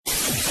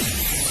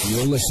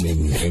You're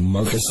listening to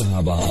Marcus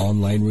Sahaba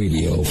Online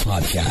Radio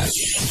Podcast.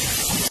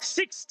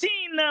 16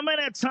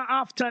 minutes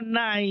after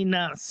 9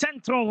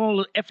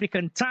 Central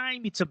African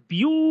Time. It's a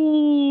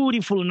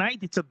beautiful night.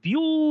 It's a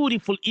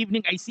beautiful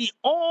evening. I see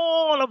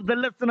all of the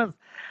listeners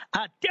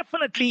are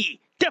definitely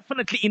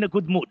in a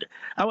good mood.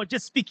 I was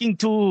just speaking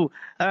to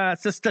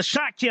Sister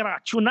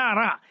Shakira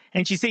Chunara,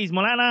 and she says,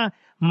 Maulana,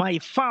 my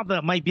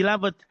father, my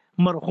beloved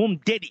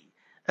marhum daddy,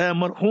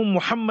 marhum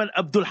Muhammad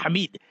Abdul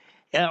Hamid,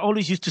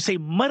 always used to say,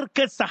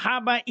 Markaz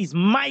Sahaba is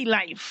my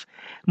life.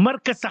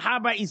 Markaz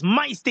Sahaba is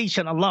my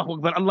station. Allahu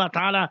Akbar. Allah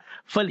Ta'ala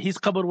fill his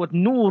qabr with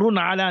noorun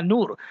ala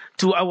noor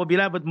to our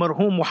beloved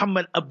marhum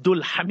Muhammad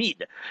Abdul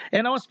Hamid.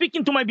 And I was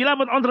speaking to my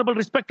beloved, honorable,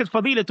 respected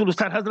Fadilatul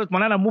Ustad Hazrat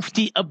Maulana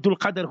Mufti Abdul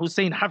Qadir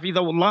Hussein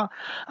Hafidhahullah,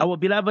 our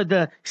beloved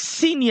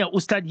senior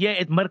Ustad here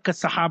at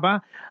Markaz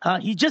Sahaba.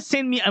 He just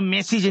sent me a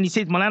message and he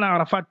said, Maulana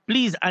Arafat,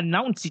 please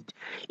announce it.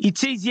 It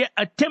says here,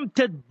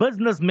 attempted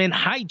businessman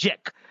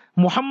hijack.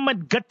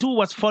 Muhammad Gattu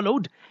was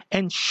followed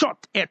and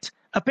shot at.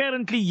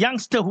 Apparently,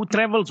 youngster who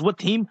travels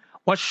with him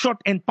was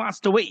shot and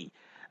passed away.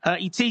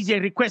 It says here,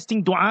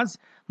 requesting du'as.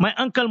 My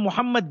uncle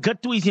Muhammad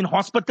Gattu is in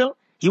hospital.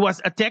 He was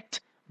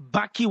attacked.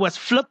 Baki was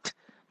flipped.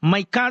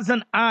 My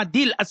cousin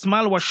Adil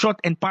Asmal was shot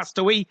and passed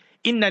away.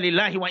 Inna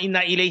lillahi wa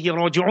inna ilayhi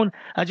raji'un.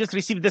 I just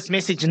received this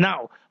message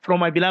now from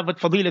my beloved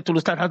Fadilatul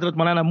Ustad Hazrat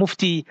Maulana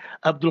Mufti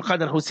Abdul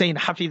Qadir Hussein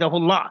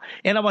Hafidhahullah.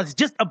 And I was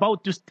just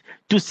about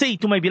to say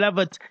to my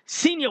beloved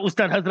senior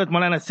Ustad Hazrat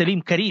Maulana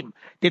Salim Kareem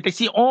that I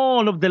see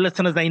all of the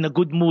listeners are in a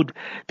good mood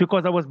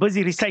because I was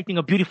busy reciting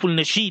a beautiful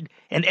nasheed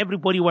and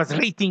everybody was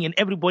rating and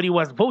everybody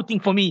was voting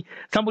for me.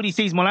 Somebody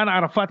says, Maulana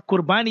Arafat,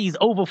 Qurbani is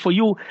over for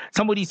you.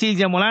 Somebody says,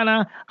 yeah,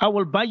 Maulana, I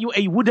will buy you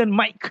a wooden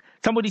mic.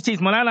 Somebody says,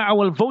 Maulana, I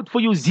will vote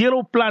for you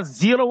 0 +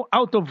 0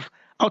 out of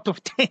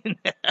 10.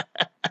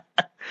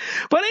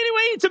 But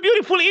anyway, it's a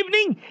beautiful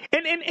evening.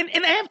 And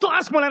I have to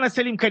ask Maulana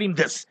Salim Kareem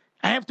this.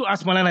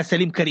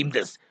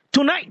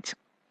 Tonight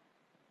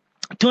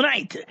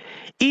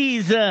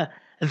is the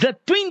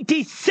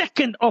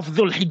 22nd of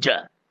Dhul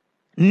Hijjah.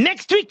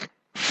 Next week,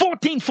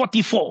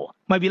 1444.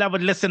 My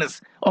beloved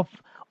listeners of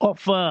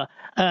the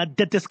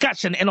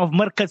discussion and of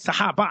Markaz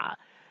Sahaba.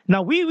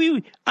 Now,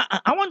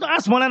 I want to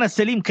ask Maulana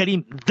Salim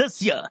Kareem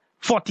this year,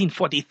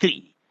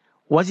 1443.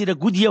 Was it a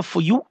good year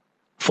for you?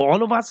 For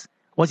all of us?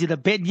 Was it a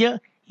bad year?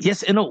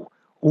 Yes and no.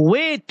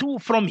 Where to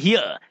from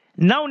here?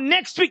 Now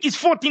next week is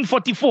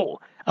 1444.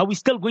 Are we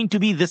still going to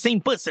be the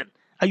same person?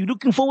 Are you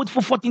looking forward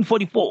for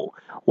 1444?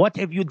 What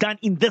have you done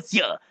in this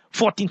year,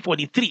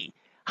 1443?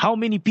 How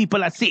many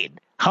people are sad?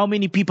 How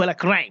many people are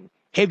crying?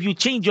 Have you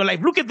changed your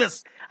life? Look at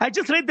this. I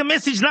just read the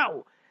message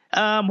now.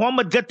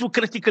 Muhammad Gattu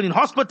critical in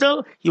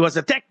hospital. He was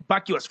attacked.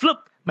 Baki was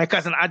flipped. My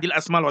cousin Adil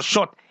Asmal was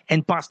shot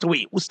and passed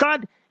away.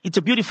 Ustad, it's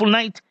a beautiful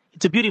night.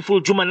 It's a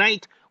beautiful Jummah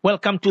night.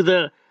 Welcome to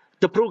the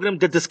program,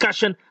 the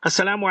discussion.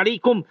 Assalamu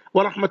alaikum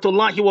wa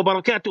rahmatullahi wa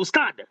barakatuh.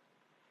 Ustad.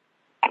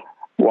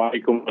 Wa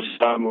alaikum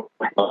assalam wa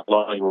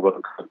rahmatullahi wa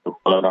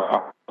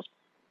barakatuh.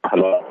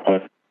 Hello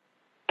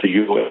to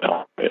you and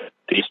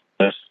this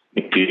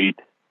indeed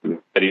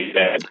very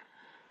bad.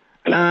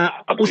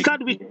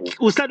 Ustad,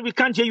 we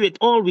can't hear you at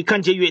all. We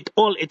can't hear you at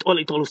all.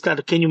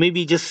 Ustad, can you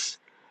maybe just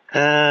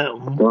Inshallah,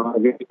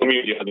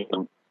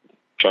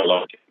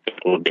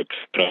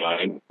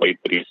 wait,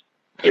 please.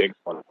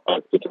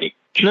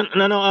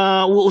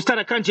 No, Ustad,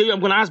 I can't hear you. I'm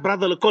going to ask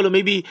Brother Lakolo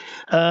maybe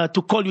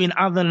to call you in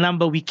other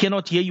number. We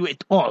cannot hear you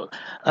at all.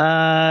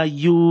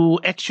 You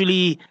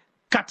actually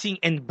cutting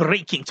and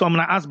breaking. So I'm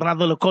going to ask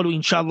Brother Lakolo,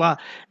 inshallah,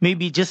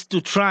 maybe just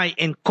to try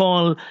and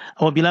call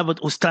our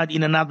beloved Ustad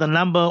in another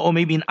number or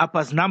maybe in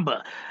Appa's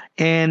number.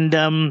 And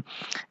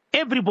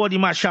everybody,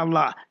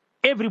 mashallah,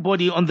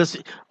 everybody on this.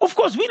 Of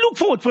course, we look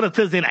forward for a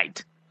Thursday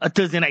night,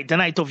 the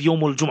night of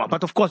Yawmul Jummah.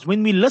 But of course,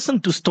 when we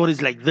listen to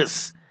stories like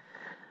this,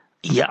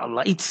 ya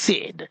Allah, it's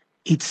sad.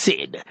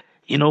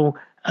 You know,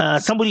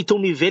 somebody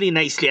told me very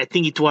nicely, I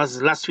think it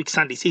was last week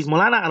Sunday, says,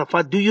 Maulana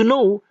Arafat, do you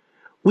know,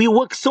 we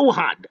work so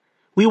hard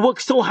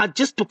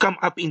just to come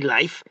up in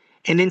life,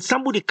 and then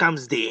somebody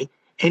comes there,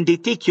 and they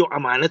take your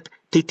amanat,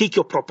 they take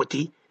your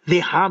property, they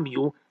harm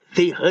you,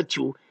 they hurt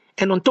you,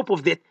 and on top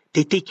of that,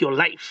 they take your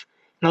life.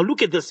 Now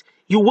look at this.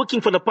 You're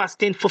working for the past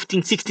 10,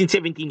 15, 16,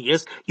 17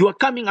 years. You are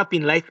coming up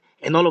in life,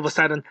 and all of a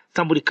sudden,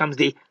 somebody comes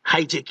there,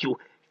 hijack you.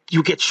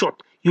 You get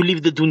shot. You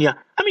leave the dunya.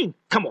 I mean,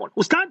 come on.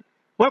 Ustad,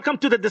 welcome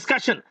to the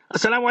discussion.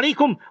 Assalamu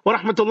alaikum wa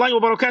rahmatullahi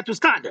wa barakatuh,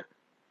 Ustad.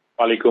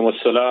 Alaikum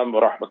assalam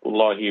wa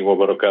rahmatullahi wa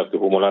barakatuh.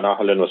 Mulana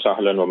ahlan wa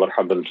sahlan wa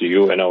marhaban to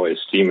you and our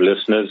esteemed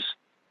listeners.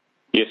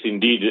 Yes,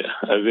 indeed,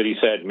 a very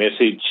sad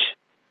message.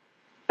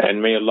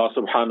 And may Allah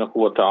subhanahu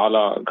wa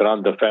ta'ala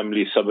grant the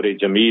family sabr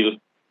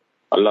jameel.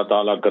 Allah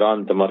ta'ala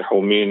grant the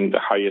marhumin the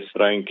highest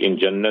rank in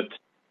Jannat.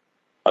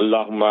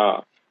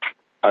 Allahumma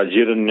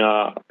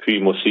ajirna fi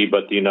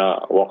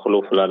musibatina wa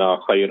khuluf lana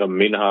khayran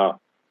minha.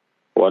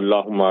 Wa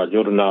Allahumma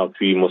ajurna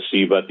fi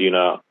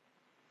musibatina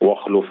wa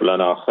khuluf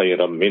lana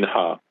khayran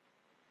minha.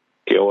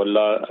 May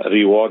Allah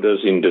reward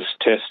us in this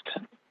test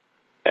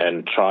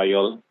and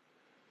trial.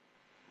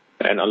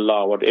 And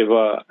Allah,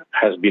 whatever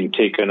has been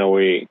taken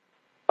away,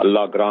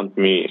 Allah grant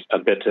me a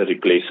better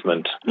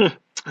replacement.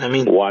 I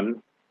mean,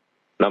 One.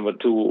 Number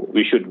two,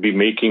 we should be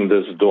making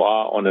this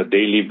dua on a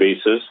daily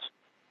basis.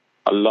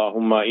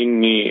 Allahumma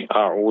inni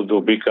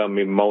a'udhu bika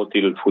min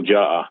mawtil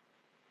fuja'a.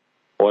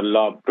 Oh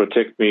Allah,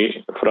 protect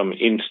me from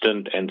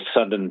instant and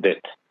sudden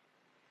death.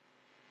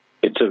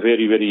 It's a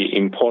very, very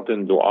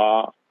important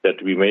dua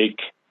that we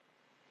make.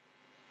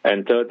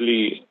 And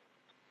thirdly,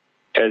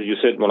 as you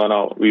said,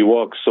 Maulana, we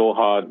work so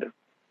hard.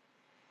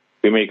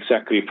 We make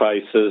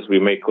sacrifices, we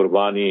make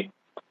qurbani,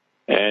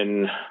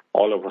 and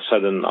all of a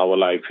sudden our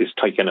life is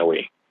taken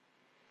away.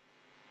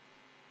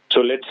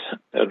 So let's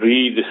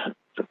read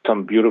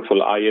some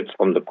beautiful ayats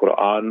from the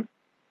Quran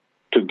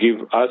to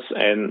give us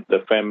and the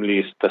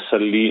families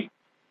tasalli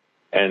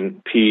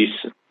and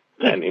peace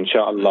and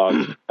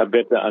inshallah a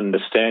better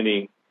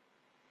understanding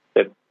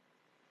that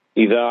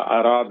إِذَا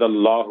أَرَادَ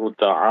اللَّهُ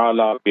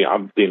تَعَالَى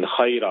بِعَبْدٍ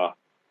خَيْرًا,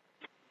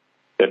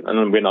 that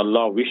when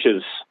Allah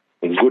wishes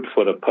good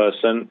for a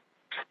person,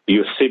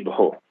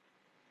 yusibhu,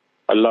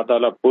 Allah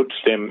Ta'ala puts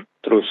them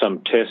through some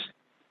test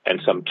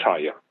and some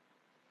trial.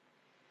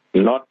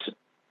 Not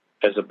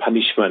as a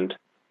punishment,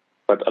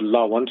 but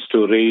Allah wants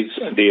to raise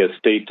their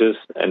status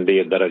and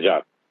their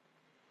darajat.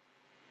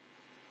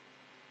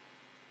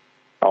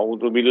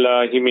 أعوذ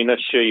بالله من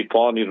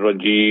الشيطان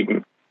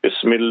الرجيم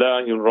بسم الله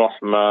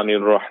الرحمن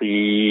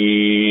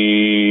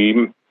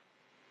الرحيم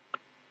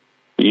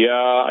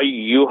يا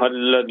أيها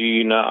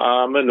الذين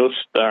آمنوا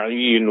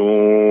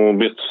استعينوا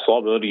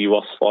بالصبر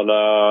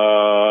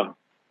والصلاة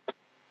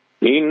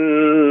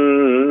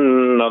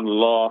إن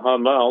الله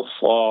مع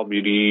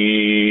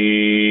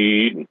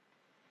الصابرين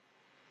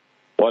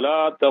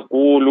ولا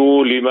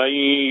تقولوا لمن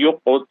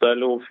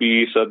يقتل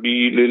في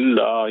سبيل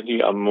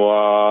الله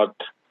أموات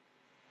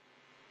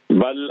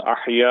بل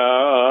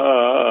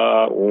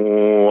أحياء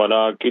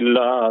ولكن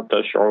لا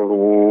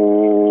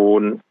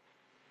تشعرون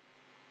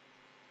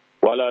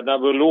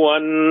ولنبلونكم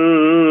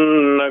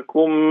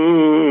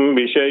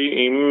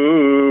بشيء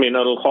من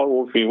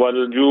الخوف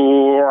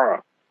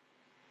والجوع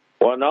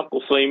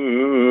ونقص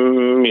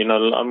من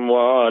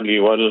الأموال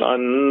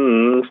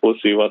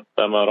والأنفس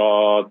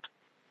والثمرات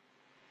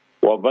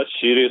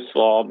وبشر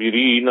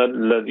الصابرين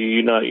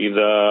الذين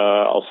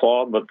إذا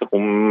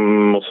أصابتهم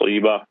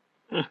مصيبة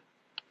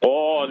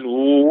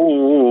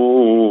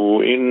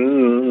قالوا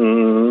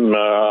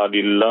إنا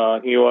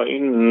لله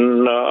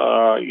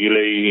وإنا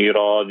إليه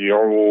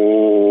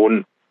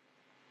راجعون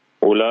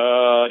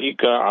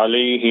أولئك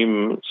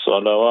عليهم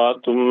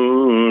صلوات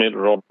من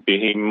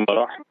ربهم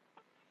ورحمة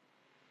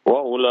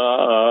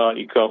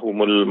وأولئك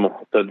هم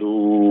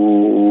المهتدون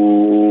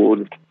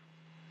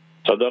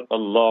صدق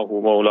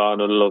الله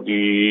مولانا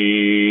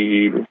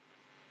العظيم.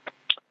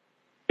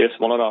 Yes,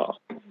 Maulana,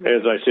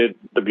 as I said,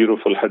 the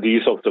beautiful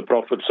hadith of the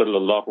Prophet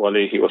sallallahu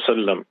alaihi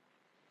wasallam,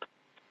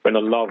 when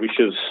Allah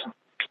wishes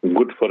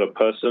good for a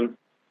person,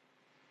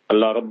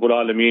 Allah Rabbul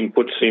Alameen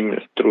puts him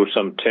through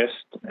some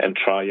test and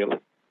trial.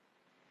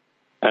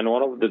 And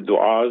one of the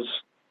du'as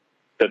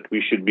that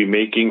we should be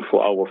making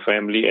for our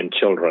family and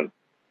children,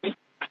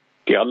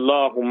 Ki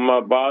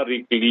Allahumma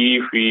barik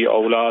li fi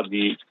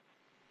awladi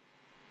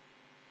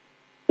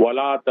wa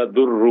la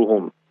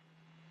tadurruhum.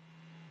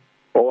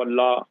 Oh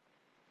Allah,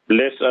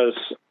 bless us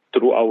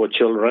through our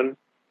children.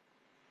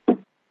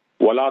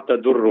 وَلَا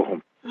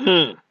تَدُرُّهُمْ.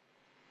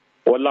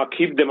 Oh Allah,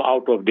 keep them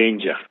out of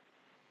danger.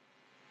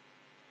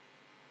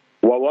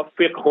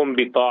 وَوَفِّقْهُمْ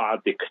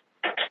بِطَاعَتِكَ.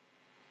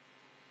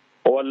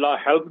 Oh Allah,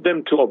 help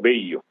them to obey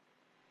you.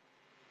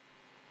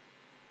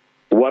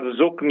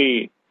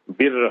 وَارْزُقْنِي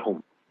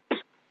بِرَّهُمْ.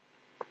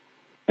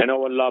 And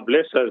oh Allah,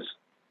 bless us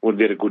with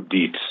their good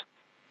deeds.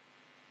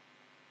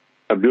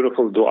 A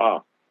beautiful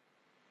dua.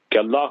 Ki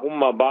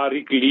Allahumma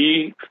barik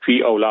li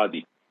fi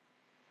awladi.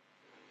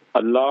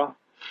 Allah,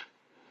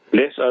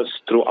 bless us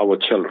through our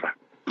children.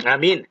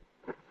 Ameen.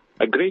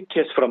 A great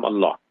test from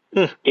Allah.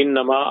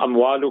 Innama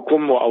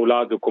amwalukum wa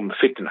awladukum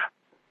fitna.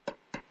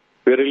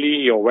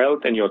 Verily, your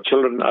wealth and your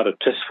children are a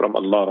test from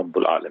Allah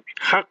Rabbul Alameen.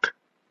 Haq.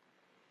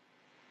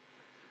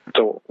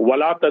 So,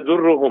 wala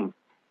tadurruhum.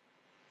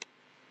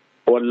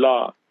 Oh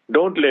Allah,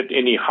 don't let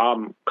any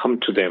harm come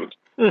to them.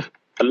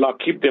 Allah,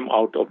 keep them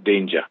out of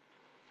danger.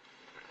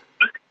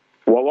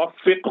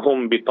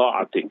 وَوَفِّقْهُمْ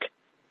بِطَاعَتِكَ.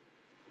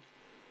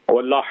 Oh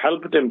Allah,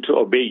 help them to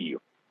obey you.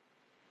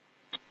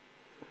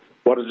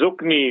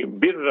 وَارْزُقْنِي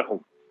بِرَّهُمْ.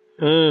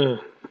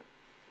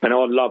 And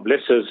oh Allah,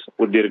 bless us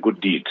with their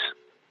good deeds.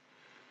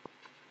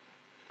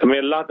 May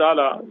Allah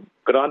Ta'ala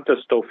grant us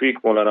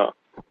tawfiq, Maulana,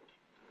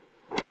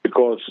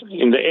 because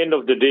in the end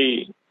of the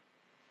day,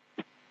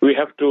 we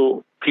have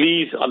to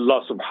please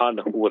Allah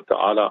Subhanahu wa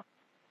Ta'ala.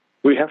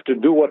 We have to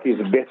do what is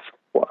best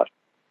for us.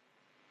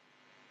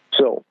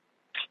 So,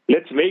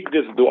 let's make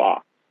this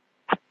dua.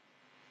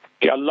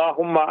 Ki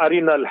Allahumma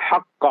arina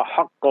al-haqqa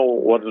haqqa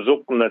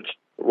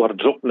warzuqna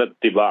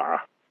ittiba'ah.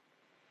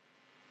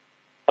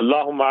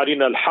 Allahumma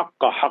arina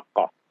al-haqqa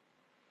haqqa.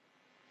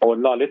 Oh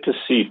Allah, let us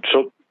see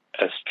truth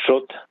as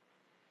truth.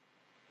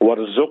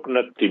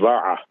 Warzuqna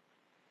ittiba'ah.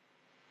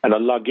 And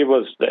Allah give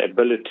us the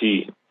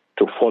ability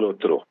to follow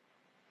through.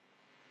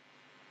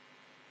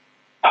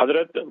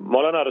 Hazrat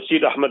Maulana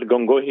Rashid Ahmad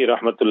Gangohi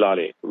Rahmatullah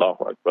alayhi,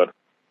 Allahu Akbar.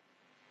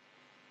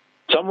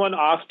 Someone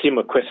asked him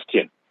a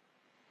question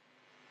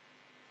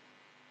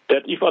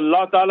that if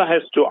Allah Ta'ala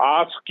has to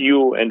ask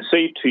you and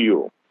say to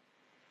you,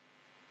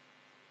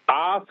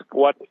 ask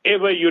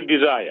whatever you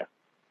desire,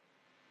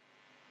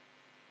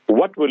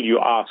 what will you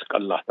ask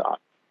Allah Ta'ala?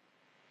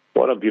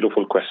 What a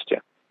beautiful question.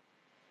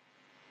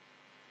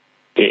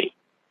 Okay.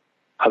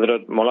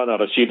 Hazrat Maulana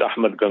Rashid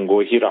Ahmad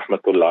Gangohi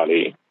Rahmatullah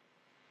alayhi,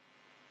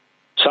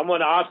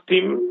 someone asked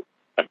him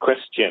a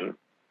question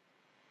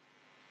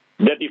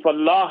that if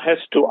Allah has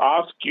to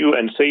ask you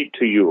and say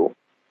to you,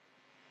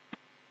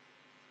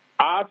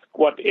 ask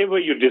whatever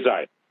you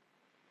desire,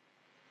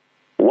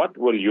 what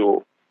will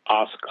you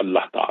ask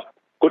Allah Ta'ala?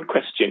 Good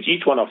question.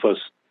 Each one of us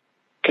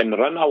can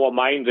run our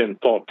minds and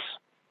thoughts.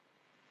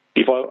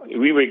 If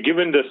we were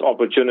given this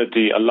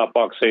opportunity, Allah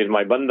Pak says,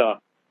 my banda,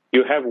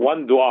 you have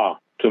one dua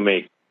to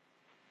make.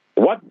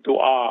 What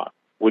dua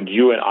would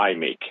you and I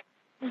make?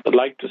 I'd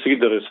like to see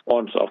the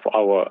response of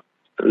our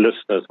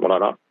listeners,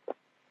 Maulana.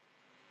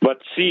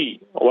 But see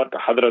what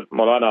Hazrat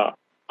Maulana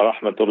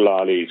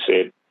Rahmatullah alayhi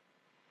said.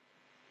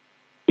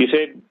 He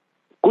said,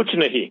 Kuch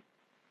nahi.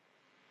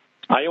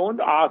 I won't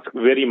ask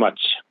very much.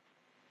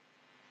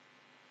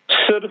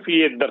 Sirf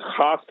ye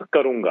darkhast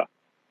karunga.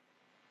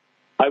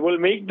 I will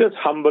make this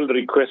humble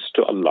request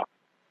to Allah.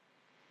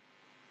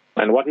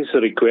 And what is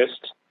the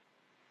request?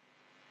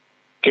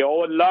 Ke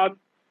O Allah,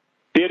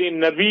 tere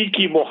Nabi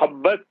ki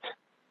mohabbat,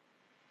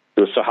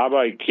 jo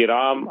Sahaba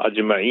Kiram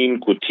Ajma'een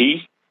ko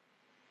thi,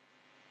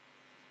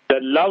 the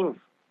love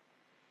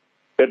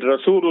that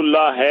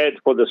Rasulullah had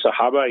for the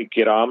Sahaba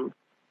Kiram,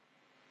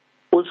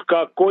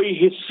 uska koi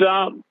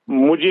hissa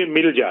mujhe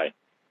mil jaye.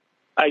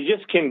 I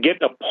just can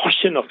get a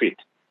portion of it.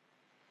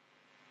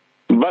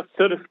 Bas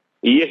sirf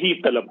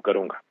yahi talab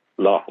karunga.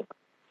 Allahu.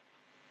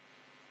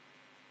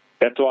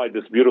 That's why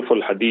this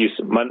beautiful hadith,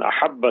 man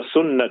ahabba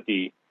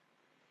sunnati,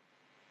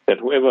 that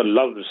whoever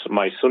loves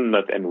my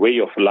sunnat and way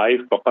of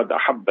life, faqad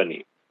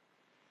ahabbani.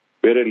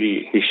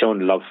 Verily, he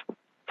shown love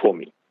for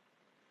me.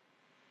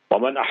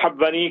 وَمَنْ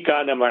أَحَبَّنِي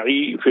كَانَ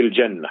مَعِي فِي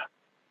الْجَنَّةِ.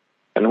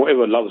 And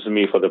whoever loves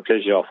me for the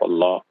pleasure of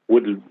Allah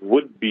will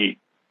be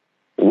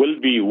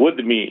with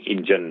me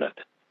in Jannat.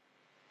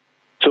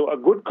 So a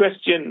good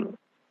question,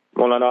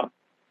 Maulana,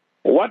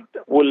 what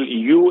will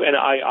you and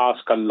I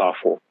ask Allah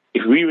for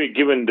if we were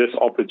given this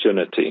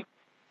opportunity?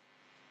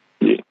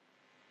 Yeah.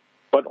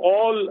 But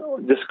all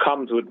this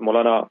comes with,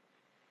 Maulana,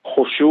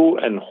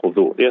 khushu and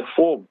khudu. There are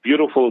four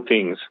beautiful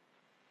things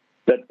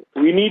that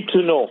we need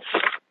to know.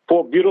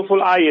 Four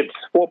beautiful ayats,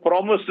 four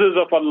promises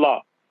of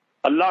Allah.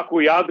 Allah ko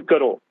yaad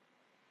karo.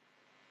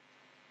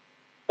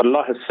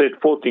 Allah has said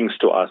four things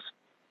to us.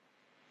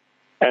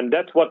 And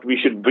that's what we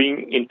should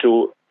bring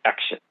into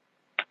action.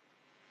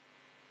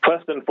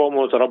 First and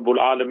foremost, Rabbul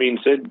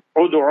Alameen said,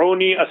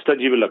 Udu'uni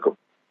astajib lakum.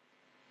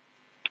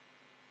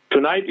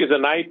 Tonight is a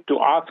night to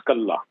ask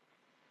Allah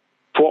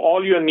for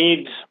all your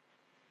needs.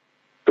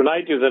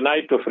 Tonight is a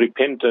night of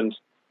repentance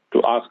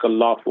to ask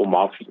Allah for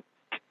maafi.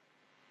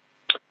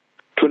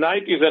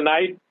 Tonight is a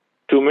night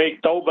to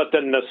make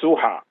tawbatan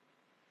nasuha,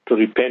 to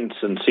repent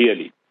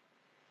sincerely.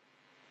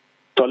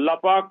 So Allah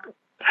Pak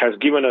has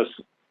given us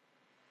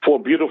four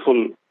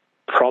beautiful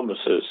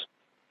promises.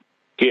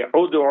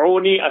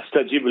 Udu'uni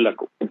astajib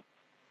lakum.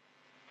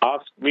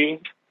 Ask me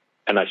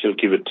and I shall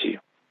give it to you.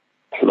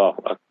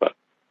 Allahu Akbar.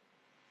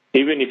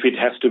 Even if it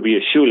has to be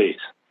a shoelace,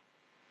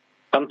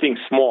 something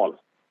small,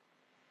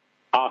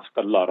 ask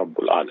Allah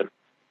Rabbul Alam.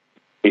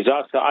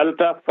 Iza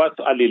sa'alta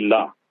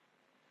fas'alillah.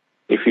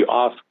 If you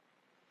ask,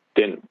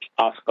 then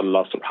ask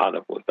Allah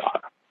subhanahu wa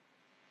ta'ala.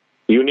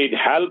 You need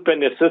help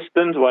and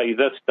assistance, wa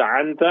idha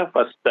sta'anta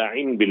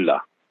fasta'in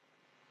billah.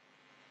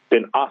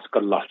 Then ask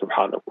Allah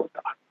subhanahu wa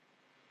ta'ala.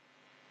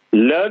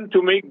 Learn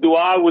to make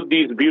dua with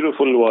these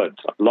beautiful words.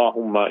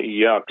 Allahumma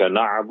iyyaka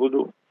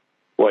na'budu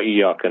wa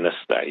iyyaka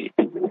nasta'in.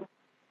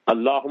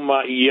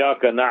 Allahumma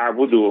iyyaka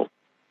na'budu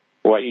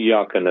wa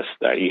iyyaka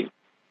nasta'in.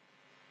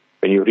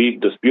 When you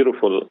read this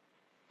beautiful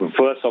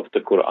verse of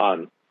the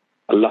Quran,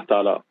 Allah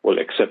Ta'ala will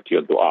accept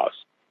your du'as.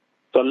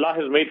 So Allah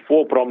has made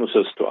four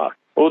promises to us.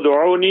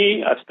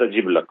 Udu'uni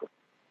astajib lakum.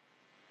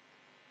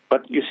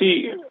 But you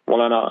see,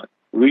 Maulana,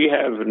 we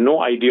have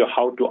no idea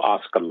how to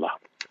ask Allah.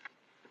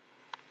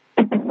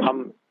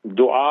 हम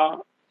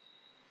दुआ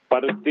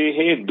पढ़ते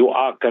हैं,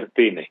 दुआ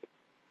करते नहीं.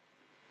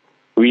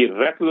 We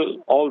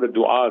rattle all the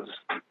du'as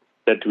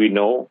that we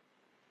know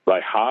by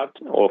heart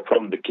or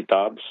from the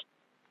kitabs.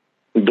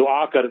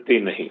 Dua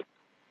करते नहीं.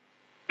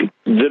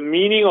 The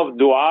meaning of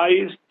dua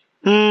is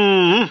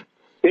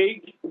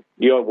take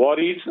your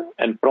worries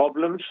and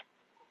problems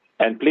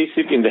and place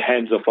it in the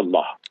hands of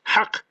Allah.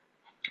 Haq.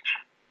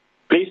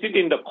 Place it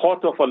in the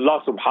court of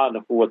Allah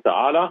subhanahu wa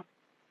ta'ala,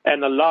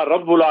 and Allah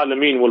Rabbul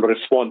Alameen will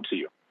respond to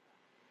you.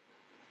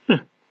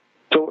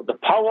 So the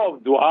power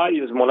of dua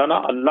is,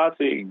 Maulana, Allah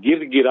se gir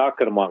gira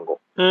kar mango.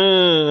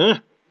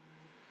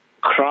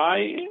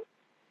 Cry,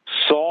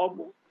 sob,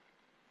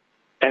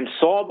 and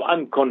sob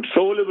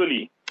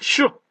uncontrollably.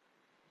 Sure.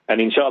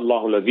 And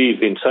inshallah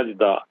al-Aziz in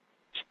sajda,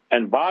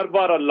 And bar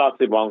Allah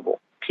se mango.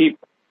 Keep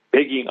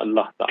begging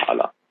Allah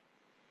Ta'ala.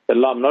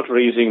 Allah, I'm not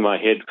raising my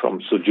head from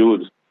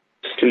sujood.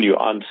 Still you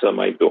answer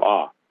my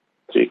dua.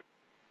 See?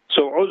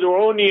 So,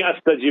 Udu'uni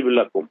astajib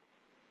lakum.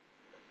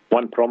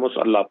 One promise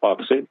Allah Pak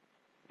said,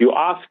 you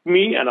ask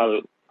me and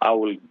I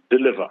will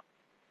deliver.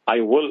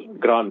 I will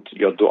grant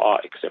your dua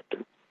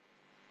acceptance.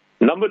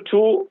 Number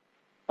 2,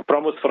 a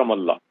promise from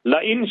Allah. La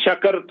in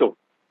shakartum.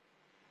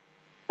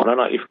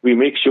 If we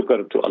make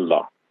shukr to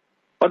Allah.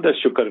 What does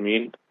shukr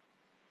mean?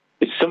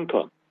 It's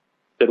simple.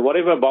 That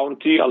whatever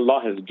bounty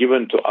Allah has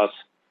given to us,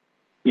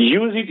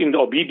 use it in the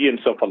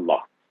obedience of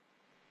Allah.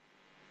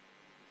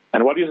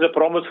 And what is the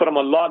promise from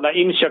Allah? La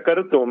in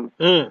shakartum.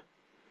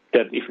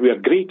 That if we are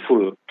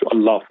grateful to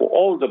Allah for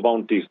all the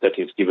bounties that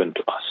He's given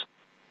to us.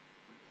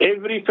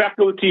 Every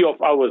faculty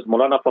of ours,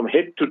 Maulana, from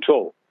head to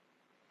toe,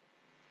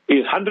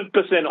 is 100%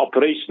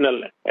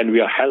 operational and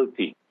we are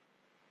healthy.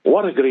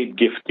 What a great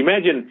gift.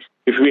 Imagine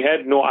if we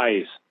had no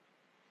eyes.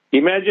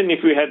 Imagine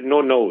if we had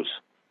no nose,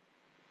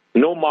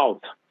 no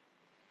mouth.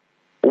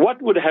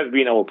 What would have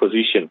been our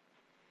position?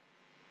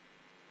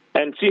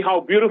 And see how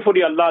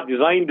beautifully Allah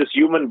designed this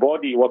human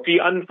body. وَفِي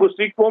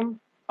أَنفُسِكُمْ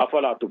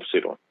أَفَلَا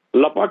تُبْصِرُونَ.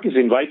 Allah Pak is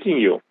inviting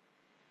you.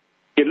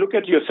 Okay, look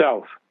at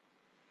yourself.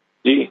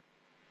 See?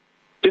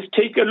 Just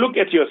take a look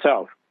at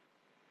yourself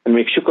and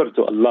make shukr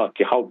to Allah.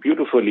 Okay, how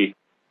beautifully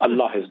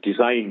Allah has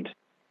designed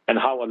and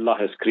how Allah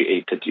has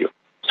created you.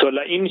 So,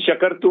 la in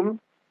shakartum,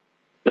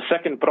 the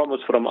second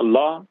promise from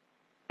Allah,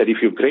 that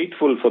if you're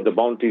grateful for the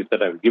bounties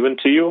that I've given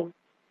to you,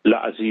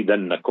 la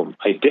azidannakum.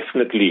 I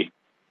definitely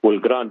will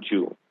grant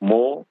you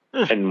more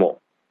and more.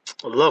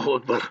 Allahu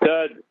Akbar.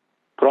 Third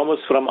promise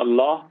from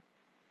Allah,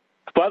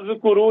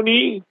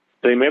 fadhkuruni,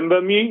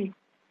 remember me,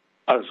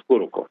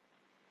 azkurukum,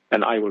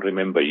 and I will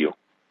remember you.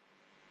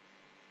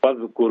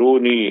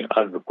 Fadhkuruni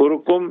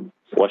azkurukum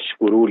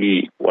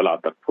washkuruli wala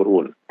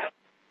takfurun.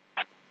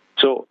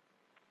 So,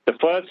 the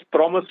first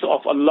promise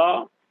of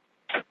Allah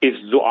is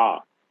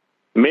dua.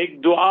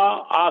 Make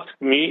dua, ask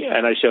me,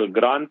 and I shall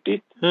grant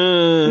it.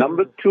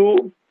 Number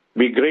 2,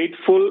 be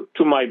grateful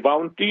to my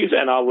bounties,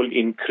 and I will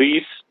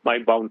increase my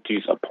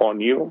bounties upon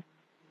you.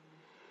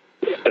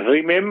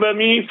 Remember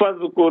me,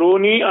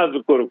 fadhkuruni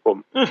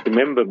azkurukum.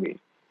 Remember me.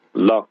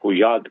 Allah ko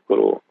yaad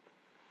karo.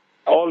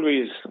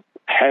 Always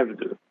have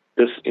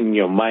this in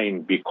your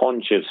mind. Be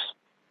conscious.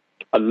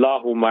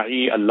 Allahu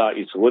ma'i, Allah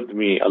is with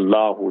me.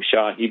 Allahu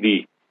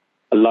shahidi,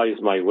 Allah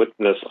is my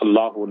witness.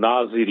 Allahu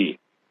naziri,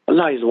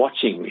 Allah is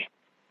watching me.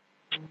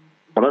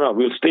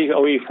 We'll stay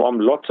away from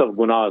lots of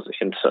gunas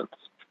and sins.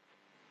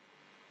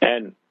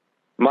 And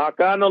ma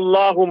kana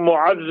Allahu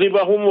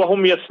mu'azzibahum wa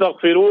hum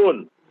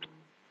yastaghfirun.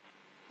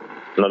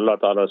 And Allah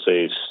Ta'ala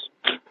says,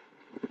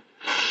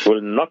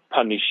 will not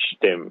punish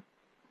them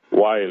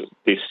while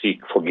they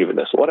seek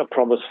forgiveness. What a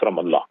promise from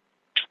Allah.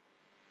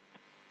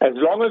 As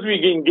long as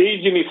we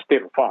engage in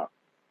istighfar,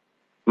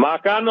 ma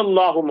kana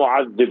Allahu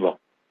mu'azzibahum,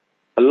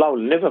 Allah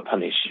will never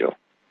punish you.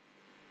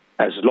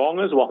 As long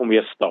as wahum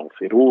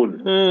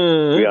yastaghfirun,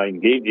 we are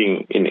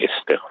engaging in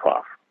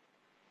istighfar.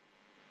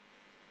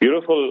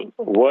 Beautiful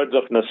words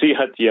of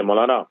nasihat here,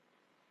 Maulana.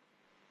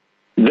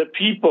 The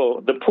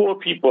people, the poor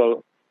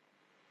people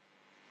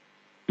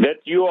that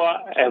you are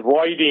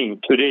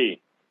avoiding today,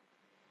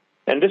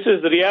 and this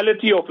is the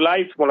reality of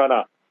life,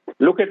 Maulana.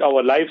 Look at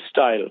our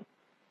lifestyle.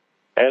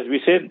 As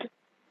we said,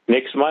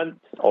 next month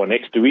or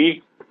next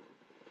week,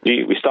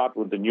 we start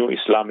with the new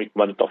Islamic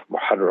month of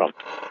Muharram.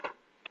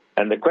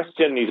 And the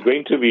question is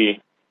going to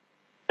be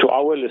to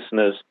our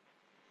listeners,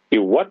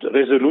 what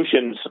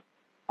resolutions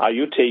are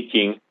you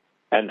taking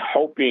and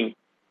hoping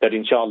that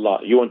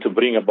inshallah you want to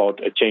bring about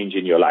a change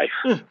in your life?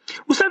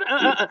 Ustad,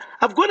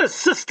 I've got a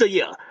sister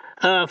here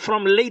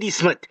from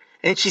Ladysmith,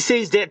 and she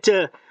says that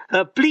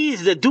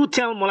please do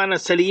tell Maulana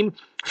Salim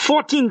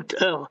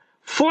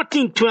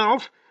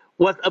 1412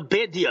 was a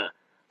bad year.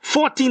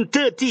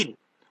 1413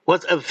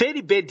 was a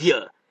very bad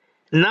year.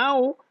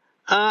 Now,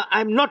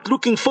 I'm not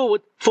looking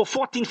forward for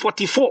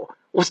 1444.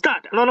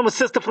 Ustad, anonymous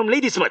sister from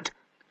Ladysmith.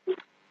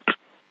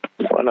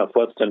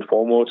 First and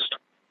foremost,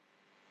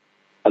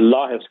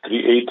 Allah has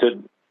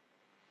created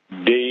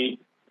day,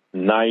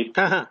 night,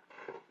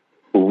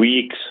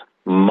 weeks,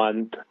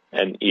 month,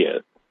 and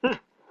years.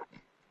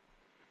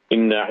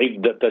 Inna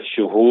iddat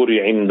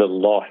ash-shuhuri inda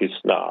Allah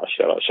isna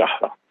ashara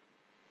shahra.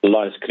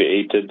 Allah has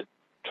created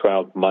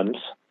 12 months.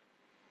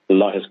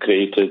 Allah has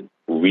created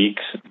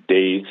weeks,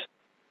 days,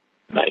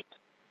 night.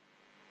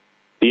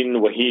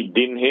 Din wahi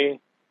din hai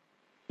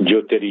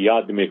jo teri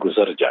yaad mein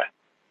guzar jaye.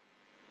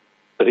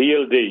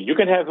 Real day. You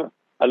can have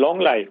a long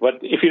life,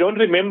 but if you don't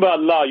remember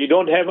Allah, you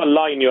don't have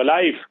Allah in your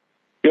life.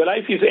 Your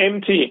life is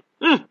empty.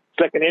 It's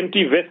like an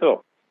empty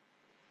vessel.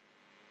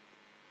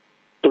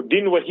 So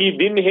din wahi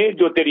din hai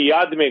jo teri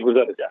yaad mein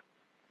guzar jaye.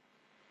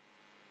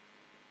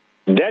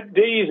 That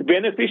day is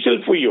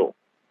beneficial for you.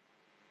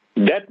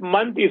 That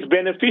month is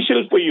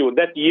beneficial for you.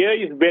 That year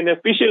is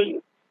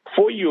beneficial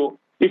for you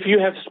if you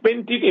have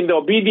spent it in the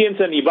obedience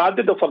and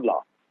ibadat of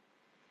Allah.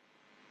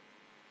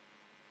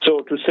 So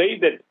to say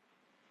that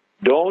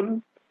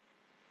don't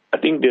I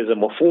think there's a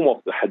mafhum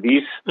of the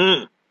hadith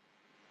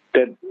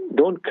that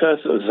don't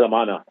curse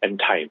zamana and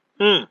time.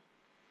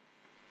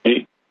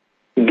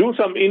 Do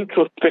some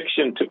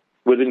introspection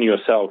within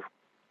yourself.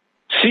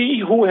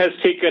 See who has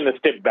taken a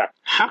step back.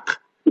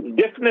 It's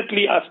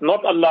definitely us,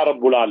 not Allah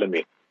Rabbul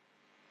Alameen.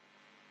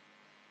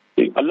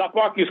 Allah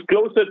Pak is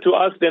closer to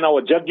us than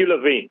our jugular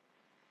vein.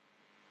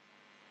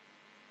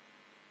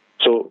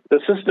 So the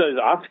sister is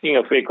asking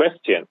a fair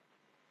question,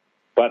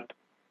 but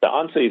the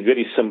answer is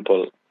very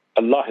simple.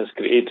 Allah has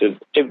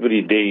created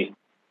every day,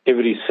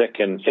 every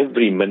second,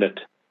 every minute.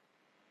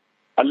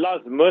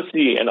 Allah's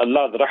mercy and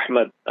Allah's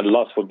rahmat and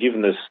Allah's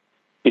forgiveness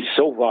is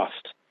so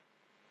vast,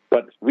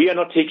 but we are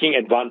not taking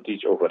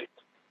advantage over it.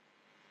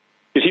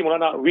 You see,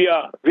 Maulana, we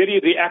are very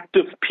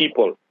reactive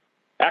people,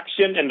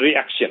 action and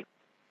reaction.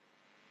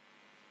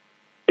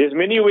 There's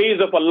many ways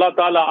of Allah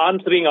Ta'ala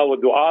answering our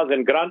du'as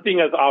and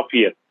granting us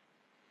afiyat,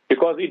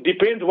 because it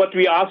depends what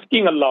we are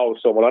asking Allah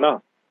also,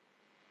 Maulana.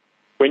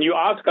 When you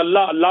ask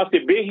Allah, Allah say,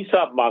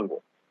 behisab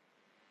mango.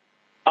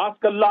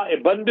 Ask Allah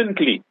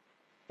abundantly.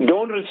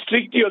 Don't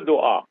restrict your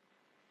dua.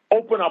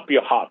 Open up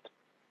your heart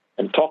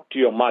and talk to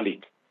your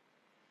Malik.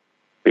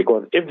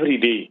 Because every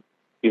day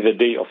is a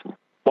day of...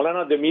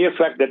 Maulana, the mere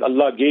fact that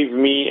Allah gave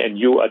me and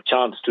you a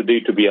chance today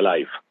to be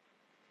alive,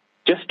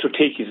 just to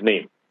take His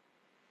name.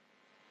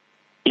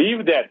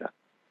 Leave that.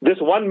 This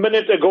 1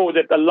 minute ago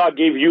that Allah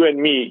gave you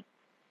and me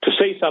to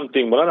say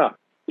something, Maulana,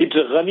 it's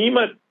a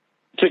ghanimat,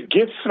 it's a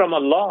gift from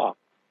Allah.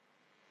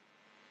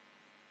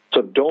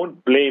 So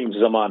don't blame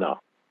zamana.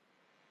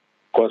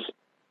 Because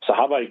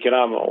Sahaba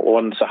Kiram,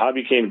 one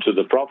Sahabi came to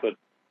the Prophet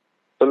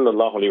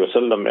sallallahu alaihi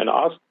wasallam and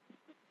asked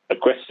a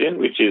question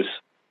which is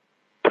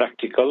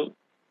practical.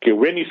 Okay,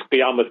 when is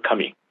Qiyamah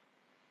coming?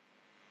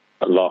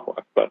 Allahu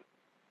Akbar.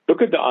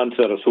 Look at the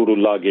answer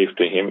Rasulullah gave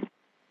to him.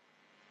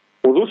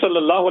 Hudur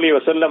sallallahu alaihi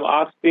wasallam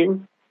asked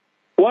him,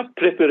 what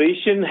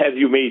preparation have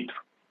you made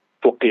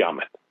for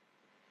Qiyamah?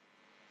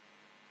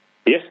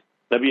 Yes,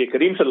 Nabi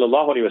Kareem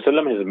sallallahu alaihi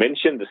wasallam has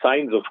mentioned the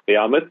signs of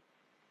Qiyamah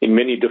in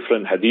many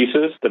different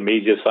hadiths, the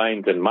major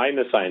signs and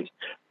minor signs.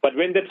 But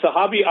when that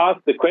Sahabi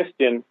asked the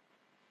question,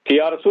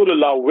 Ya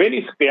Rasulullah, when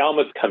is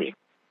Qiyamah coming?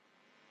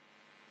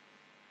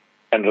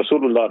 And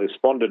Rasulullah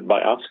responded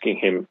by asking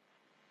him,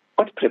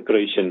 what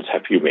preparations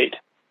have you made?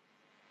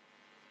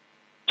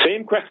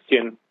 Same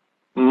question,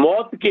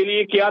 Maut ke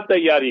liye kya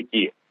tayyari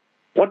ki?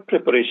 What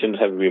preparations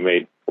have we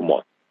made for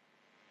Maut?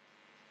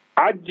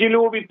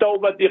 Ajjilu bi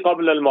tawbati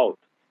qabla al-maut.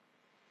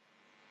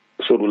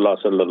 Rasulullah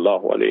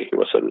sallallahu alayhi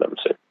wa sallam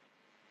said,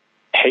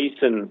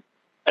 hasten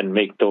and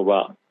make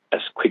tawbah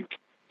as quick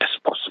as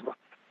possible.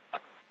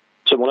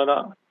 So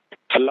Maulana,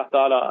 Allah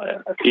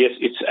Ta'ala, yes,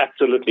 it's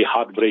absolutely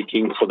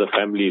heartbreaking for the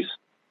families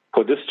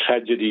for this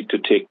tragedy to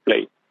take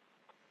place.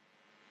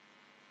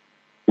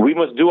 We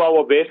must do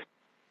our best,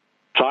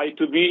 try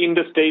to be in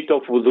the state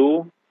of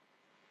wudu.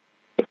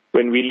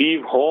 When we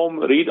leave home,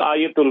 read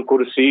Ayatul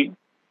Kursi,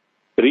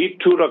 read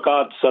 2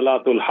 rakat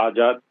Salatul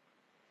Hajat.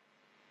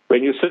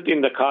 When you sit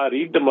in the car,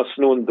 read the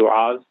Masnoon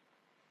Du'as.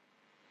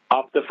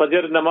 After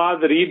Fajr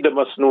Namaz, read the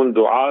Masnoon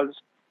Du'as.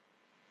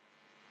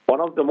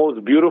 One of the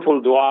most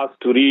beautiful du'as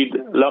to read,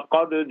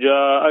 لَقَدْ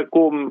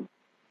جَاءَكُمْ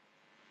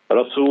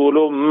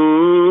رَسُولٌ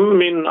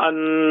مِّنْ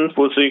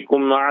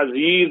أَنفُسِكُمْ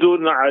عَزِيزٌ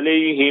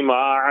عَلَيْهِ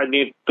مَا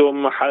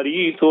عَنِتُّمْ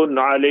حَرِيصٌ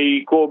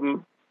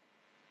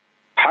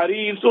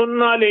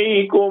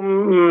عَلَيْكُمْ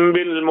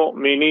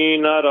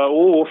بِالْمُؤْمِنِينَ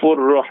رَءُوفٌ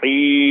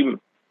رَحِيمٌ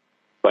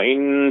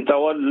فَإِن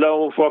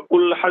تَوَلَّوْا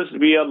فَقُلْ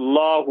حَسْبِيَ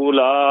اللَّهُ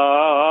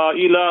لَا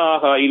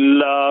إِلَهَ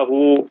إِلَّا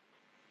هُوَ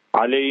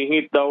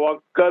عليه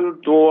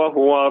توكلت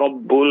وهو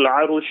رب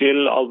العرش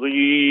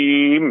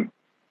العظيم.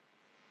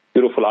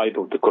 Beautiful ayat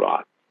of the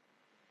Quran.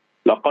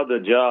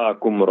 لقد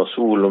جاءكم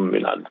رسول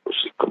من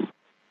أنفسكم.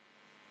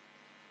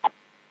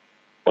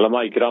 Ulama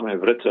Ikram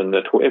have written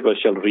that whoever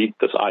shall read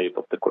this ayat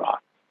of the Quran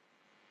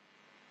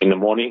in the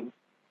morning,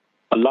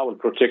 Allah will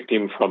protect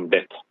him from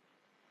death.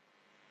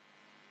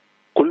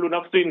 كل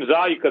نفس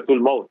ذائقة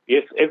الموت.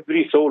 Yes,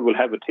 every soul will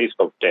have a taste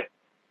of death.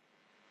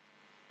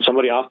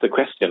 Somebody asked a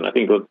question, I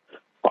think it was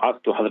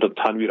asked to Hazrat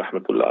Thanvi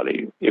Rahmatullah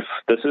alayhi, if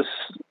this is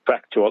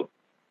factual,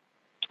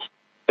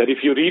 that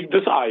if you read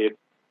this ayat,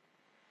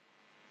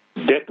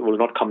 death will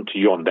not come to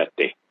you on that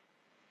day.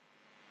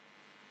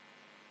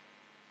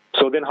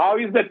 So then how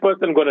is that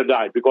person going to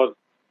die? Because,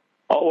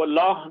 oh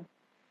Allah,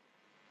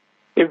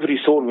 every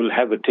soul will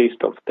have a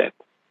taste of death.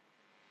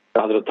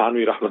 Hazrat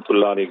Thanvi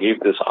Rahmatullah alayhi gave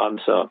this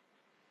answer.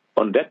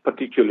 On that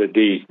particular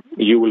day,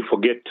 you will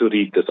forget to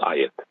read this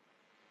ayat.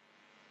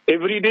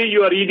 Every day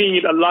you are reading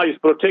it, Allah is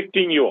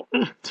protecting you.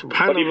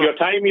 But if your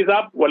time is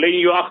up, وَلَن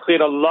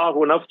يُؤَخِّرَ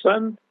اللَّهُ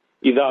نَفْسًا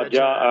إِذَا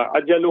جَاءَ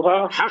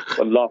أَجَلُهَا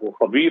وَاللَّهُ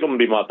خَبِيرٌ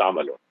بِمَا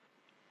تَعْمَلُونَ.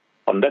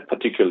 On that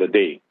particular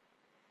day,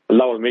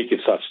 Allah will make it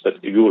such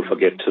that you will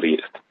forget to read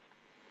it.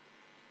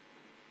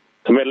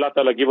 So may Allah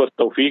Ta'ala give us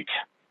tawfiq.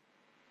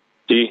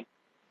 See,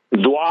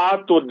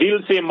 dua to dil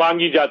se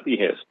mangi jati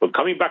hai. So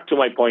coming back to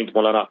my point,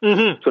 Maulana,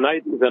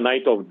 tonight is a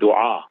night of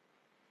dua.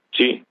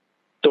 See,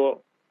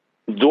 so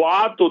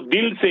dua to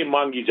dil se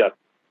mangi jati.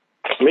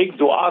 Make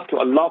dua to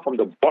Allah from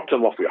the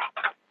bottom of your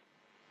heart.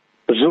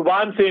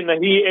 Zuban se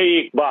nahi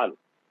e Iqbal.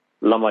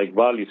 Allama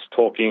Iqbal is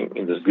talking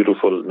in this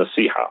beautiful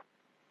nasiha.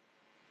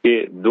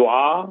 Ke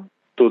dua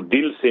to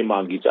dil se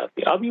mangi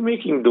jati. Are we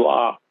making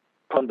dua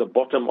from the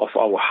bottom of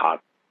our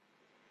heart?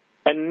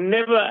 And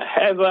never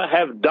ever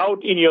have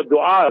doubt in your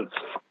du'as.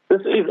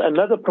 This is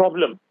another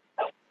problem.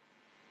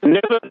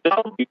 Never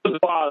doubt your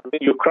du'as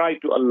when you cry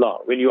to Allah,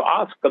 when you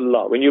ask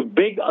Allah, when you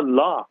beg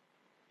Allah.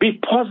 Be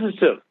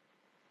positive.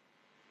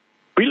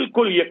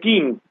 Bilkul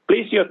yaqeen.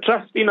 Place your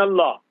trust in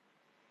Allah.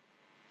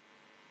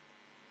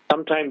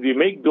 Sometimes we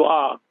make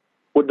dua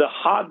with the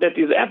heart that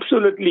is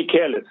absolutely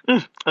careless.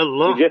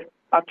 Allah. We're just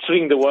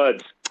uttering the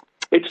words.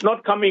 It's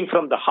not coming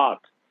from the heart.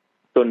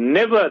 So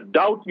never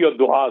doubt your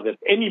du'as at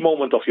any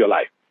moment of your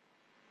life.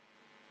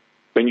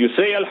 When you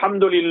say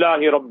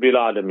Alhamdulillahi Rabbil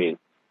Alameen,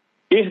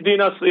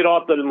 Ihdina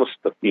Sirat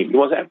al-Mustaqim, you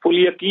must have full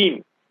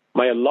yaqeen.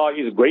 My Allah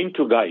is going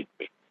to guide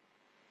me.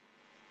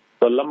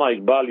 So Allama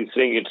Iqbal is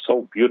saying it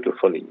so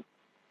beautifully.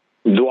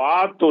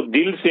 Dua to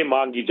dil se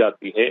mangi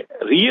jati hai.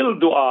 Real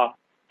dua,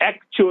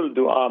 actual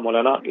dua,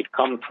 Maulana, it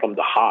comes from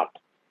the heart.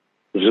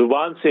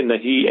 Zuban se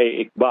nahi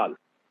hai Iqbal.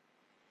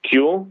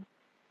 Kyun?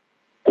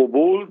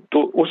 Qubul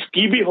to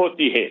uski bhi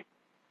hoti hai.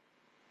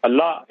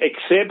 Allah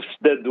accepts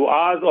the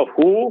du'as of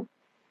who?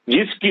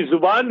 Jiski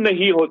zuban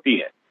nahi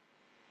hoti hai.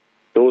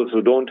 Those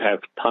who don't have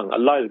tongue.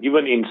 Allah has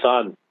given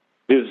insan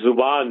this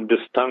zuban, this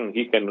tongue.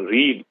 He can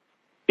read,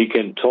 he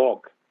can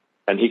talk,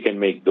 and he can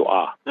make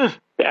dua.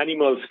 The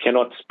animals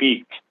cannot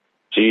speak.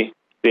 See,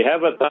 they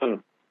have a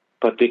tongue,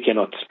 but they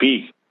cannot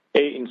speak.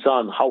 Hey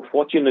insan, how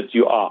fortunate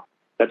you are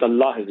that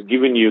Allah has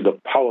given you the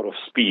power of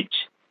speech.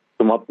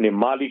 तुम अपने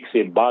मालिक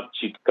से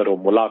बातचीत करो,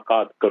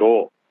 मुलाकात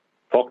करो,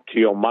 talk to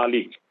your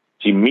Malik,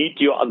 you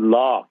meet your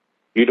Allah.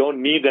 You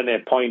don't need an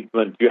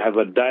appointment. You have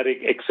a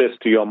direct access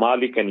to your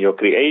Malik and your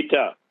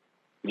Creator.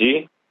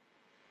 Ji?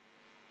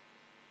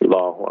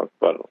 Allahu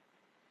Akbar.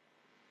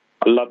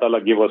 Allah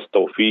Ta'ala give us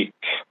tawfiq.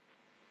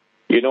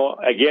 You know,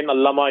 again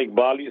Allama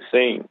Iqbal is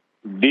saying,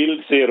 Dil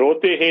se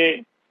rote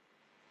hai,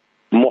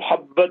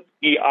 muhabbat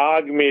ki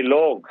aag mein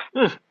log.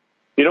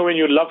 You know, when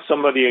you love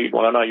somebody,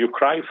 Maulana, you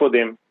cry for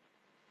them.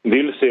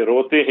 Dil se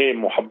rote hai,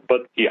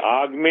 muhabbat ki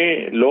aag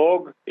mein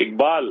log.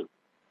 Iqbal.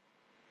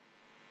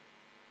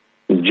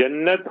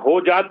 Jannat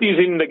ho jati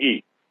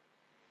zindagi.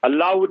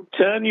 Allah would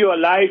turn your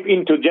life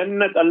into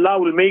Jannat. Allah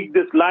will make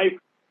this life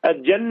a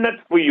Jannat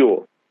for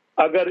you.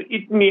 Agar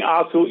itni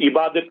aasu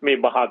ibadat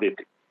mein baha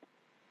dete.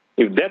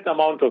 If that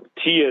amount of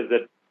tears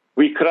that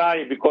we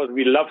cry because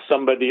we love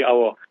somebody,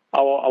 our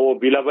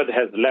beloved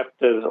has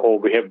left us or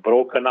we have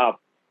broken up,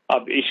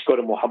 ab ishq aur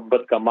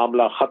muhabbat ka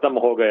मामला khatam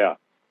ho gaya.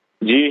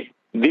 जी,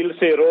 दिल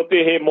से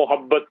रोते हैं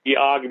मोहब्बत की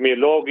आग में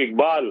लोग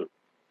इकबाल.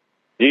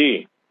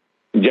 जी,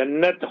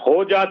 जन्नत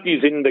हो जाती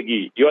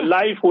जिंदगी. Your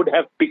life would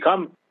have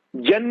become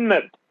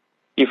जन्नत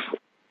if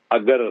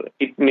अगर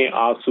इतने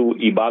आंसू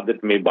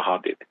इबादत में बहा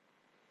देते.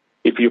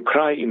 If you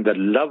cry in the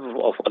love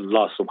of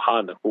Allah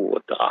subhanahu wa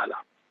ta'ala.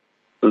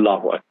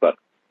 Allahu Akbar.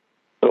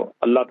 So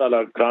Allah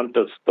Ta'ala grant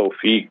us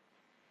tawfiq.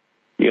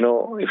 You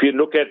know, if you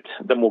look at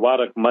the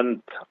Mubarak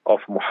month of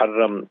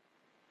Muharram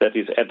that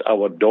is at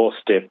our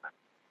doorstep,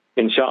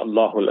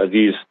 Insha'Allah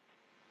al-Aziz,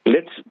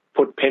 let's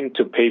put pen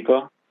to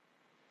paper.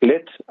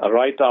 Let's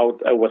write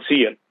out a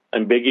wasiyat.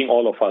 I'm begging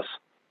all of us,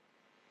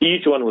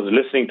 each one who's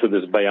listening to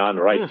this bayan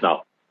right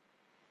now,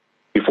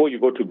 before you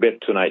go to bed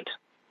tonight,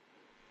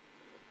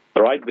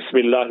 write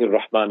Bismillahir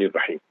Rahmanir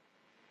Rahim.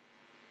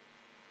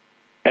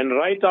 And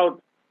write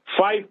out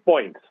 5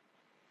 points.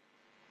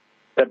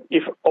 That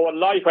if, oh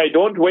Allah, if I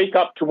don't wake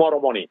up tomorrow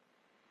morning,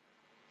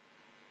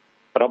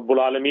 Rabbul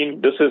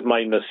Alameen, this is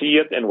my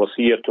nasiyat and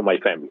wasiyat to my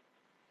family.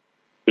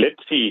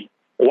 Let's see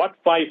what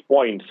 5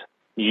 points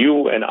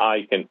you and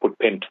I can put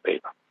pen to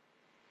paper.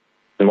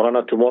 And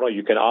Maulana, tomorrow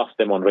you can ask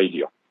them on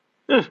radio.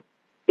 Okay,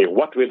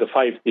 what were the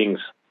 5 things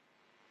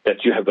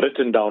that you have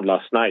written down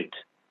last night?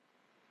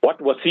 What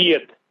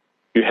wasiyat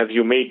have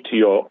you made to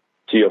your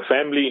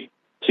family,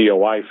 to your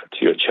wife,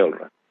 to your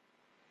children?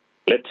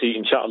 Let's see,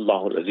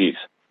 Insha'Allah al-Aziz.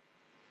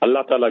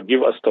 Allah Ta'ala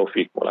give us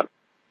tawfiq, Maulana.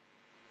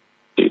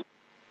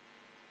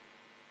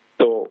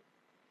 So,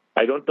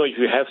 I don't know if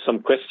you have some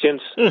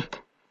questions,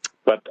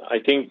 but I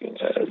think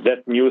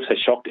that news has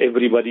shocked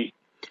everybody.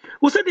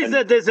 Well, so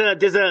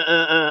there's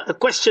a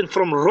question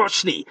from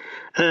Roshni.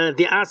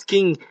 They're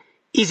asking,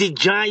 is it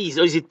jaiz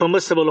or is it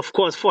permissible? Of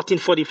course,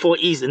 1444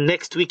 is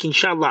next week,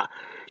 inshallah.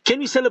 Can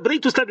we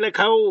celebrate to start like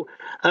how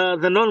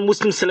the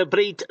non-Muslims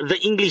celebrate the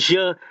English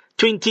year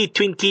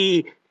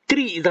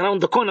 2023 is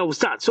around the corner will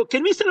start? So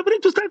can we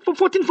celebrate to start from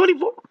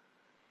 1444?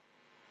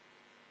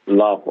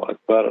 Allahu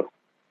Akbar.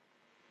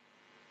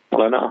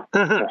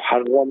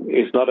 Muharram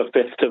is not a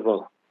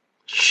festival.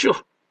 Sure.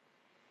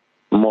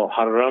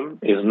 Muharram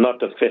is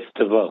not a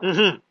festival.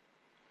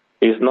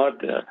 It's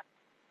not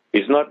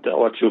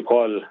what you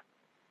call,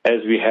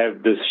 as we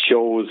have these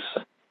shows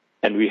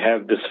and we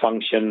have these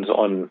functions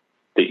on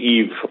the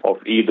eve of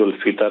Eid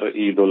al-Fitr,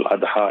 Eid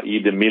al-Adha,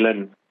 Eid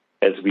al-Milan,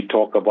 as we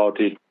talk about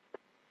it.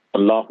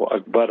 Allahu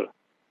Akbar.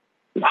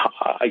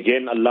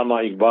 Again,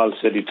 Allama Iqbal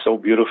said it so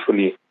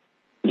beautifully.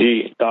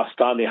 The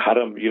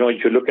Dastan-e-Haram,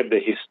 if you look at the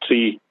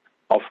history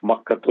of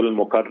Makkatul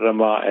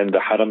Mukarrama and the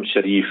Haram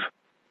Sharif,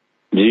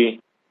 जी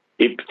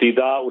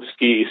इब्तिदा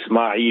उसकी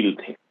इस्माइल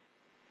थे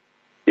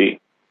जी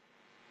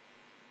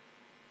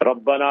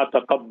रब्बना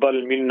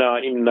तक़ब्बल मिन्ना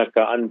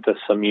इन्नका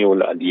अंतस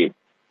समीउल अलीम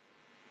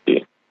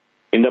जी.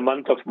 In the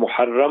month of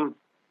Muharram,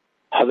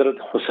 Hazrat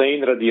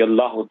Hussain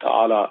radiyallahu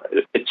ta'ala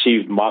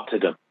achieved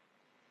martyrdom.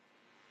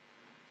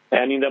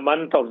 And in the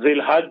month of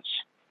Zil Hajj,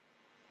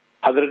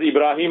 Hazrat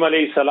Ibrahim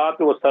alayhi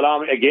salatu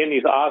wasalam again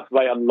is asked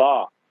by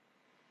Allah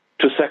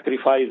to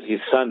sacrifice his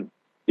son.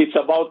 It's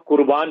about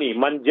Qurbani,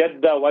 man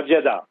jadda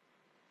wajada.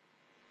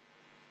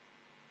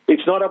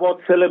 It's not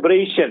about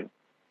celebration.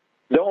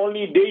 The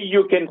only day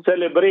you can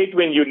celebrate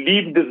when you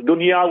leave this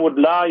dunya with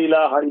La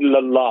ilaha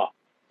illallah,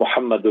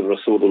 Muhammadur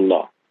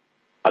Rasulullah.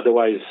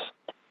 Otherwise,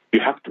 you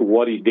have to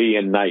worry day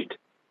and night.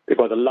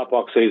 Because Allah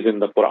Pak says in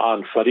the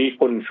Quran,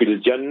 Fariqun fil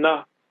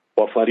Jannah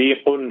wa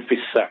Fariqun fis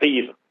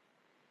Sa'ir.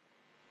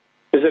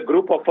 There's a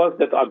group of us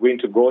that are going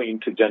to go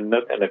into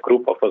Jannah and a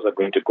group of us are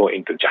going to go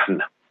into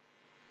Jahannam.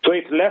 So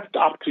it's left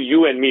up to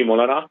you and me,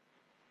 Maulana,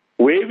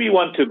 where we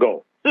want to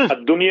go.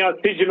 Ad-dunya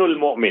sijnul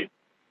mu'min.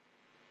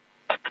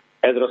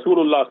 As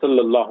Rasulullah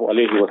sallallahu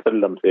alayhi wa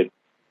sallam said,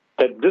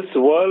 that this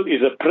world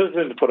is a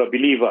prison for a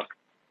believer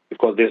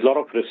because there's a lot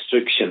of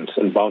restrictions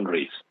and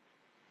boundaries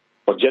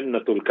for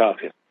Jannatul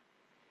Kafir.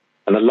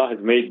 And Allah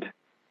has made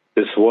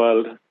this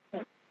world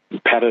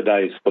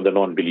paradise for the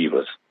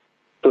non-believers.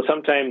 So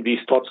sometimes these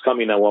thoughts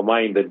come in our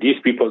mind that these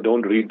people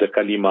don't read the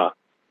kalima.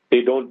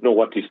 They don't know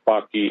what is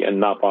paki and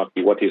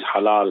na-paki, what is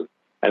halal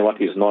and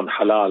what is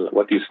non-halal,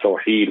 what is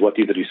tawheed, what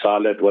is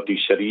risalat, what is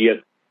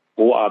shariat,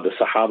 who are the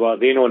sahaba.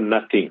 They know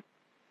nothing.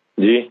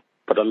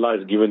 But Allah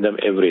has given them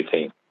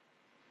everything.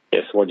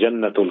 Yes,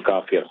 وَجَنَّةُ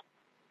الْكَافِرِ.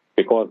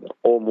 Because,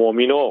 O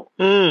mu'mino,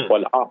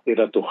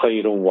 وَالْآخِرَةُ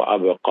خَيْرٌ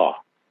وَأَبْقَى.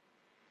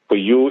 For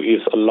you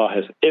is Allah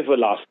has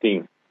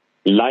everlasting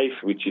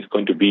life which is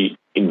going to be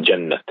in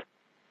Jannat.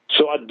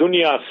 So,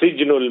 ad-dunya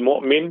sijnul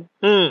mu'min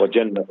wa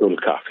jannatul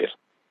kafir.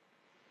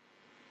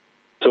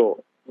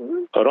 So,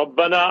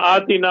 رَبَّنَا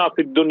آتِنَا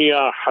فِي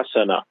الدُّنْيَا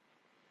حَسَنًا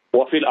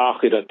وَفِي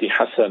الْآخِرَةِ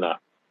حَسَنًا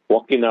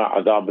وَقِنَا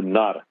عَذَابَ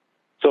النَّارِ.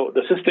 So,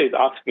 the sister is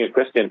asking a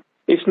question.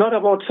 It's not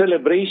about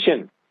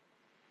celebration.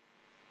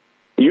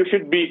 You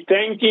should be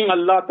thanking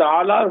Allah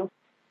Ta'ala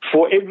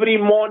for every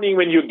morning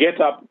when you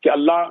get up.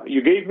 Allah,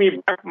 you gave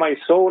me back my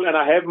soul and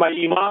I have my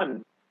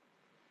iman.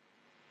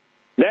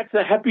 That's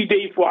a happy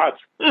day for us.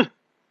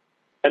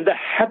 And the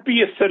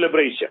happiest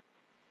celebration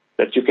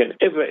that you can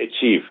ever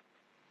achieve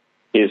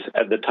is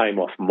at the time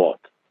of maut.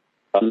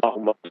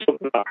 Allahumma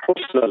subna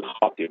husna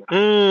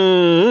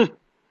al-khatima.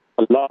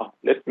 Allah,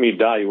 let me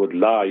die with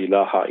La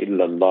ilaha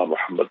illallah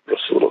Muhammad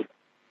Rasulullah.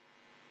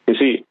 You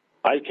see,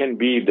 I can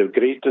be the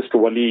greatest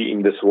wali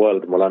in this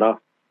world, Maulana,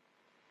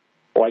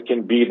 or I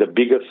can be the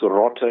biggest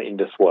rotter in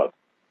this world.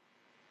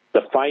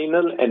 The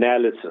final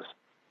analysis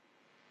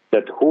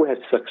that who has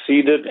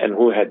succeeded and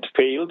who had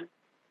failed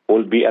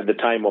will be at the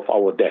time of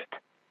our death.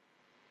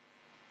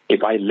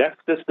 If I left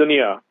this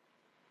dunya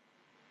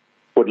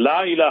with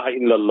La ilaha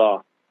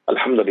illallah,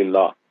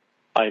 alhamdulillah,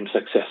 I am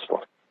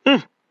successful.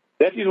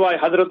 That is why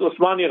Hazrat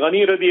Usmani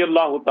Ghani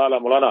radiyallahu ta'ala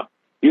Maulana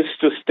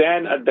used to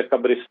stand at the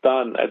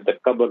Qabristan, at the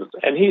Qabrs,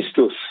 and he used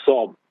to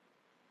sob.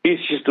 He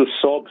used to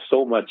sob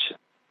so much.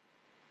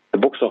 The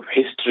books of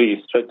history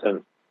is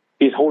written.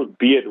 His whole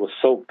beard was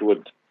soaked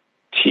with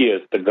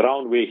tears. The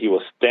ground where he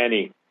was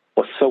standing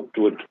was soaked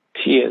with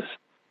tears.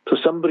 So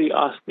somebody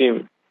asked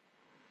him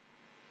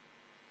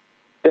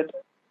that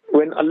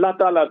when Allah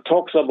Ta'ala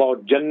talks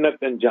about Jannat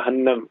and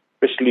Jahannam,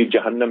 especially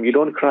Jahannam, you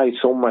don't cry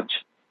so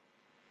much.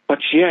 But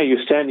here you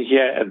stand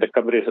here at the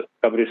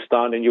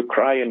Qabristan and you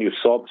cry and you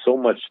sob so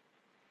much.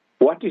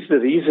 What is the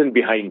reason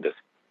behind this?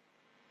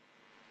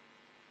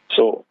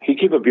 So he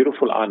gave a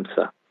beautiful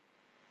answer.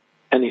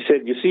 And he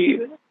said, you see,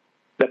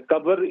 the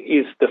Qabr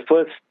is the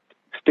first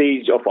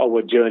stage of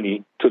our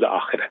journey to the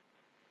Akhirah.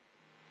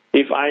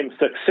 If I'm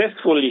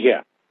successful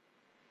here,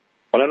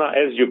 Maulana,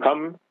 as you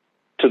come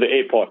to the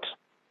airport,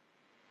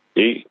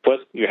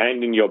 first you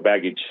hand in your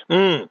baggage.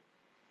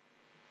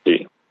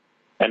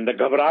 And the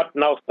ghabrat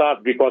now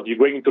starts because you're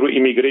going through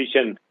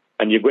immigration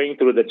and you're going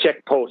through the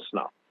check post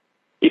now.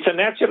 It's a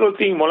natural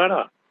thing,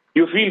 Maulana.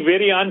 You feel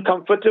very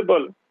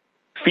uncomfortable.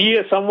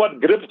 Fear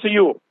somewhat grips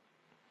you.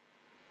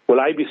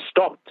 Will I be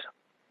stopped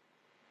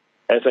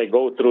as I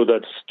go through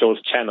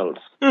those channels?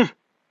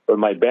 Will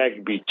my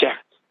bag be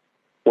checked?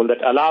 Will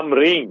that alarm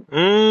ring?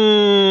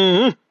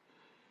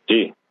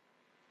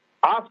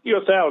 Ask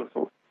yourself,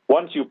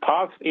 once you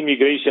pass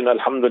immigration,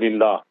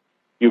 alhamdulillah,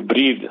 you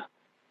breathe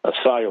a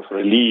sigh of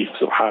relief,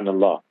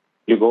 subhanallah.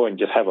 You go and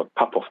just have a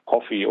cup of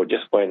coffee or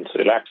just go and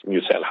relax and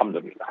you say,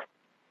 alhamdulillah.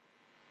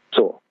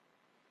 So,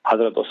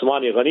 Hazrat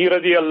Usmani Ghani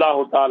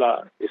radiyallahu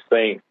ta'ala is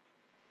saying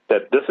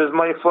that this is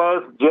my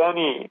first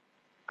journey,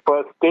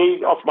 first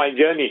stage of my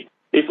journey.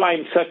 If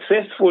I'm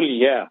successful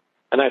here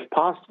and I've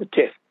passed the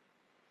test,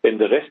 then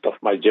the rest of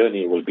my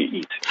journey will be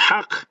easy.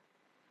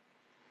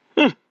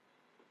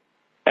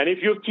 And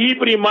if you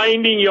keep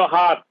reminding your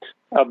heart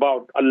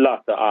about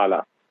Allah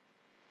Ta'ala,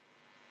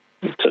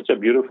 it's such a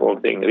beautiful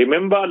thing.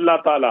 Remember Allah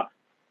Ta'ala.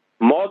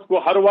 मौत को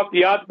हर वक्त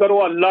याद करो,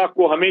 अल्लाह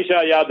को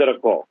हमेशा याद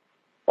रखो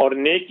और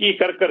नेकी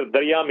कर कर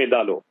दरिया में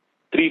डालो.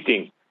 3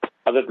 things.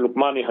 Hazrat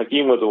Luqman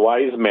Hakim was a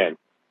wise man.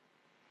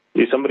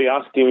 Somebody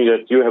asked him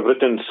that you have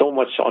written so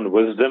much on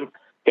wisdom,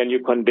 can you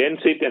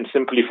condense it and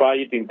simplify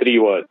it in 3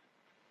 words?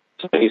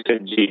 So he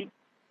said, Ji,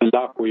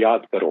 Allah ko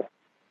yaad karo.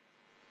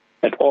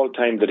 At all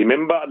times,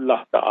 remember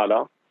Allah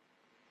Ta'ala.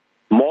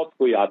 Maut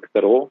ko yaad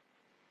karo.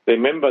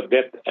 Remember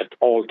death at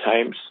all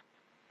times.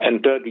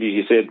 And thirdly,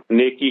 he said,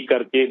 Neki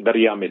karke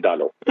darya mein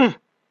dalo.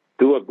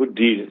 Do a good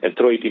deed and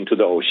throw it into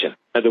the ocean.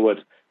 In other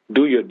words,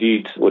 do your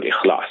deeds with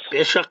ikhlas.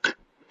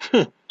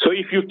 So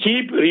if you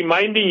keep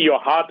reminding your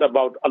heart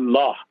about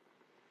Allah,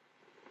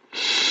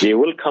 there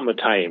will come a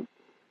time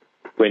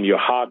when your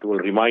heart will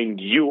remind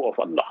you of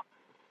Allah.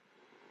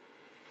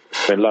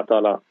 When Allah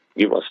Ta'ala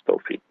give us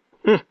tawfiq.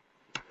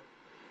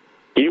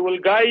 He will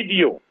guide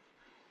you.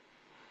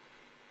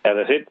 As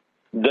I said,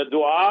 the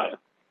dua,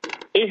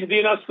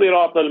 Ihdina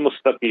sirat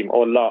al-mustaqim.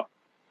 Oh Allah,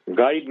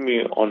 guide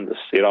me on the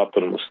sirat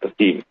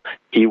al-mustaqim.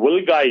 He will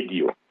guide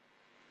you.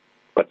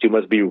 But you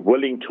must be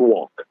willing to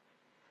walk.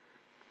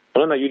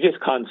 No, you just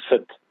can't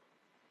sit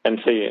and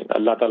say,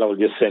 Allah Ta'ala will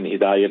just send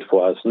hidayat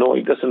for us. No,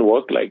 it doesn't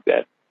work like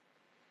that.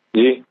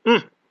 See?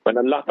 When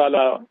Allah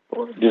Ta'ala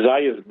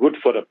desires good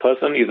for a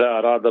person,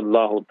 إِذَا أَرَادَ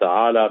اللَّهُ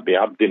تَعَالَى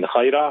بِعَبْدٍ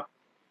خَيْرًا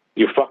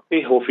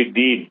يُفَقِّهُ فِي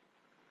الدِّينِ.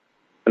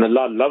 When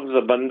Allah loves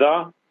a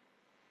banda,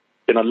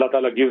 then Allah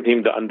Ta'ala gives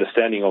him the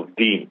understanding of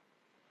deen.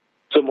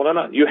 So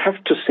Maulana, you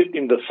have to sit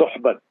in the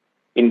suhbat,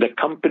 in the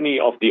company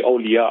of the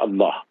awliya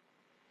Allah.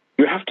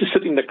 You have to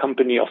sit in the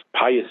company of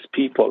pious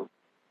people.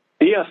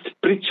 They are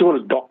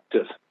spiritual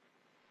doctors.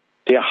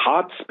 They are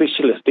heart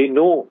specialists. They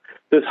know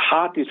this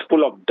heart is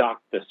full of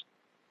darkness.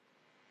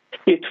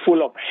 It's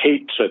full of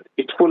hatred.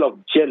 It's full of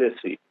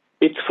jealousy.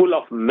 It's full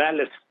of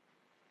malice.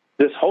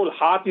 This whole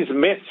heart is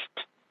messed.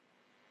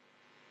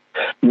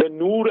 The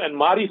nur and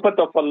marifat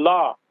of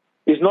Allah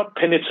is not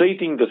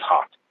penetrating this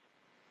heart.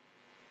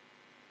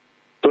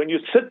 So when you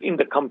sit in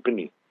the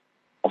company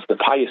of the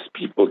pious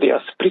people, they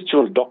are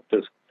spiritual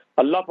doctors.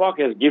 Allah Pak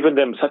has given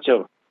them such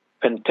a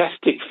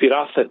fantastic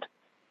firasat.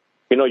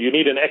 You know, you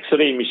need an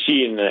X-ray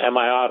machine,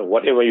 MIR,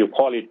 whatever you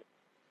call it.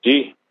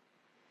 Gee,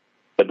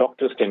 the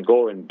doctors can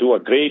go and do a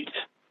great,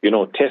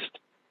 test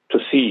to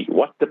see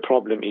what the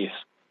problem is.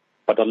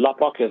 But Allah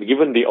Pak has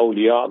given the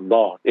awliya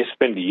Allah. They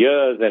spend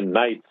years and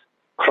nights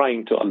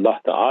crying to Allah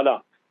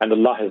Ta'ala. And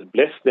Allah has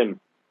blessed them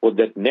with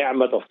that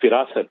ni'mat of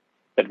firasat,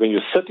 that when you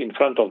sit in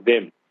front of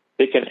them,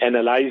 they can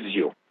analyze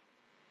you.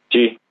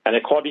 Gee, and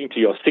according to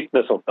your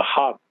sickness of the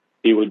heart,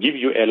 He will give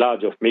you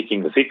ilaj of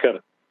making zikr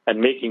and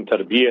making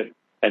tarbiyat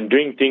and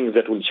doing things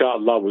that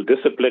inshallah will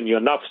discipline your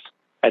nafs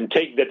and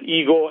take that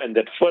ego and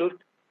that filth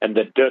and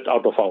that dirt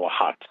out of our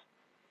hearts.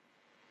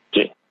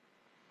 Okay.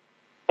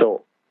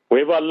 So,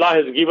 whoever Allah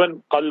has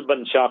given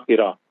qalban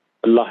shakira,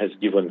 Allah has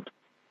given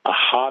a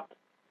heart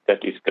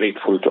that is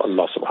grateful to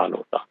Allah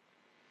subhanahu wa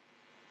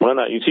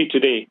ta'ala. You see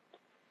today,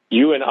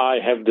 you and I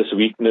have this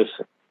weakness.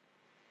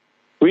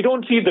 We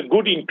don't see the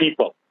good in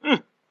people.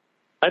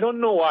 I don't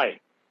know why.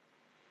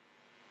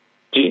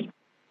 See,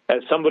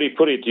 as somebody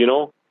put it,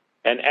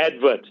 an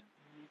advert.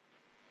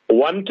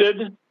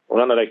 Wanted,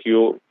 like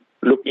you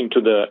look into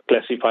the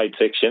classified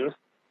sections,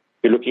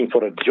 you're looking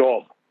for a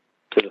job.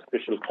 There's a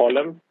special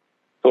column.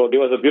 So there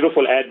was a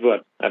beautiful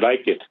advert. I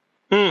like it.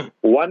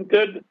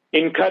 Wanted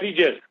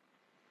encourages.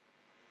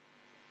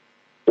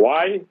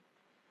 Why?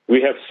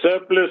 We have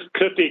surplus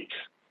critics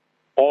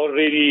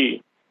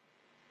already.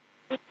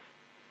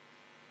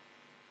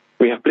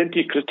 We have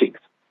plenty of critics.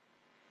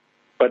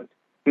 But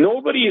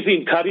nobody is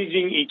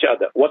encouraging each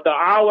other.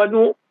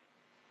 وَتَعَاوَنُوا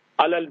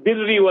عَلَى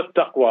الْبِرِّ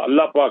وَالتَّقْوَى.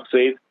 Allah Pak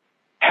says,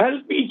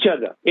 help each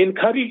other,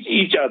 encourage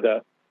each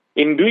other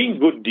in doing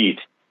good deeds.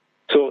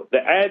 So the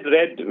ad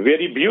read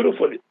very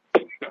beautifully.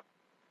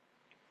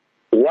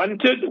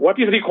 Wanted, what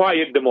is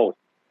required the most?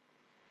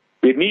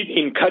 We need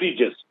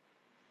encouragers.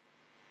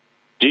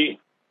 Gee,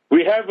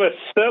 we have a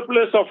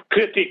surplus of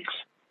critics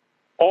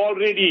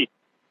already.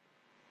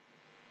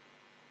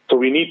 So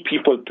we need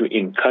people to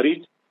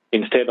encourage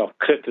instead of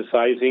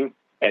criticizing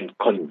and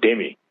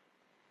condemning.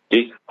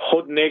 Gee,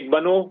 khud nek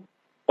bano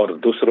aur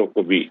dusro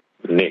ko bhi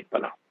nek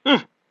bana.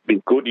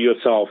 Be good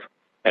yourself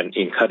and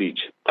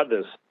encourage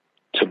others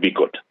to be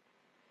good.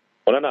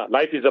 Maulana,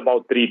 life is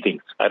about 3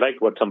 things. I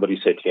like what somebody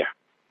said here.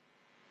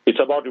 It's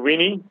about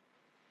winning.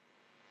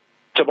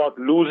 It's about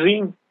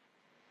losing.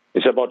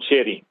 It's about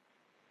sharing.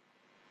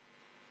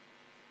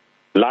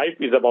 Life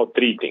is about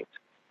 3 things.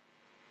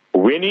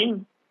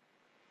 Winning,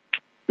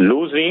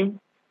 losing,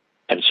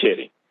 and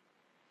sharing.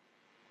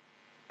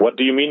 What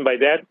do you mean by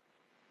that?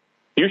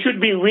 You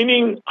should be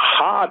winning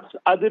hearts,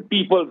 other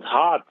people's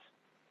hearts.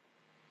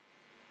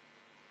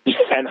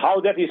 And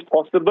how that is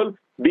possible?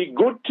 Be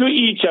good to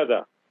each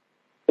other.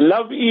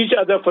 Love each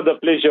other for the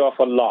pleasure of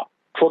Allah.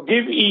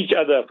 Forgive each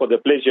other for the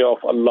pleasure of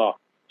Allah.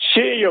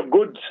 Share your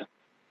goods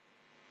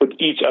with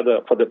each other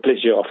for the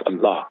pleasure of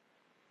Allah.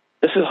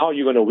 This is how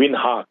you're going to win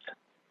hearts.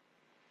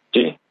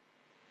 See?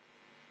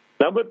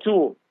 Number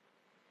 2,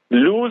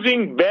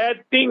 losing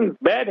bad things,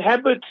 bad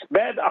habits,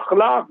 bad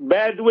akhlaq,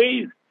 bad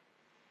ways.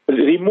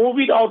 Remove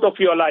it out of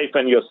your life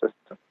and your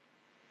system.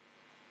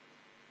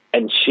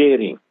 And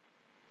sharing.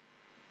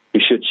 You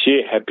should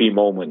share happy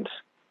moments.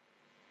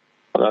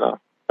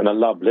 When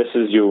Allah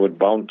blesses you with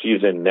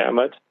bounties and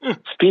ni'mat,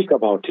 speak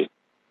about it.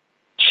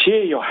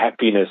 Share your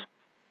happiness,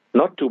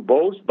 not to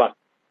boast, but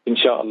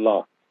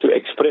inshallah, to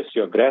express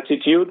your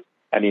gratitude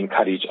and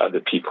encourage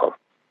other people.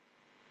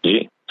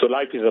 See? So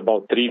life is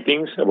about 3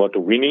 things, about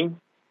winning,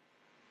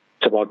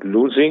 it's about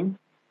losing,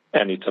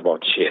 and it's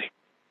about sharing.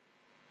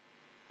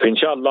 So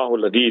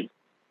inshallah,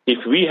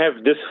 if we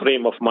have this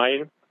frame of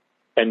mind,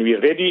 and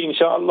we're ready,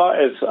 inshallah,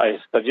 as I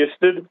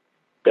suggested,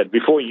 that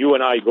before you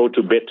and I go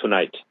to bed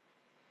tonight,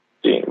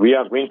 we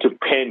are going to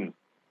pen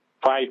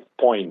 5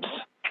 points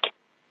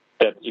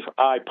that if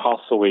I pass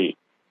away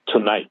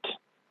tonight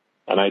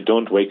and I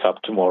don't wake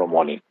up tomorrow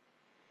morning,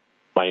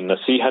 my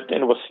nasihat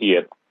and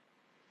wasiyat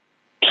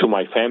to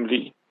my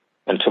family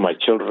and to my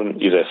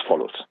children is as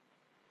follows.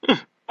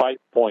 5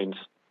 points,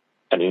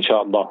 and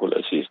inshallah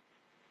al-aziz.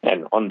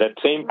 And on that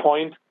same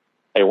point,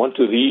 I want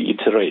to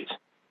reiterate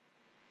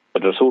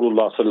that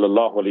Rasulullah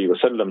sallallahu alayhi wa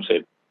sallam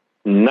said,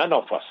 none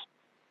of us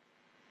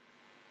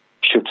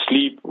should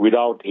sleep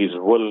without his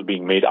will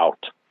being made out.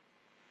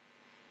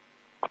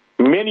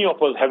 Many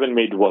of us haven't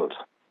made wills.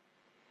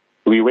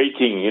 We're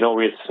waiting,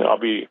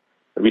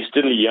 we're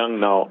still young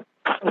now.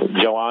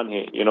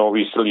 Jawan,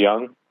 we're still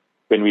young.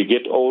 When we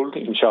get old,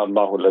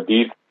 inshallah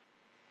al-aziz,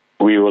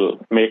 we will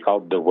make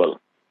out the will.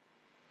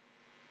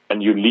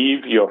 And you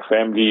leave your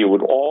family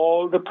with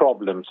all the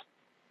problems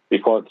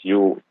because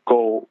you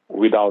go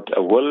without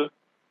a will,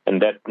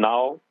 and that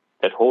now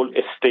that whole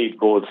estate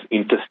goes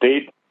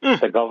interstate.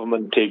 The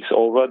government takes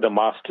over, the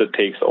master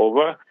takes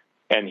over,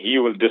 and he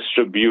will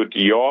distribute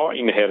your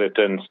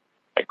inheritance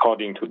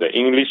according to the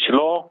English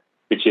law,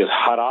 which is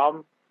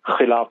haram,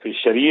 khilaf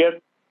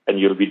shariat, and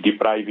you'll be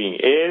depriving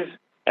heirs.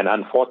 And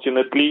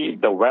unfortunately,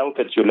 the wealth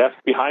that you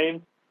left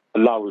behind,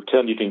 Allah will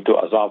turn it into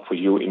azab for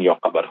you in your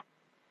qabr.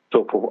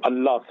 So for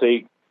Allah's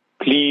sake,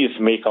 please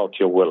make out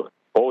your will.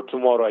 Go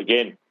tomorrow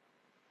again.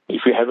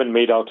 If you haven't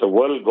made out a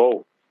will,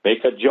 go.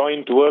 Make a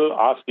joint will,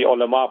 ask the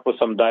ulama for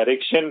some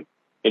direction,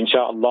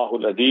 insha'Allah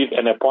al-aziz,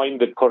 and appoint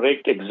the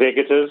correct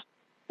executors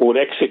who will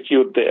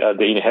execute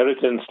the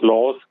inheritance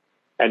laws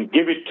and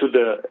give it to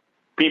the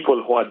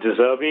people who are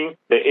deserving.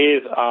 The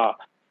heirs are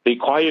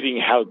requiring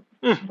help.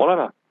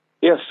 Maulana,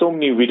 there are so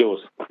many widows.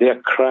 They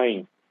are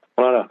crying.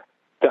 Maulana,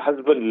 the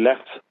husband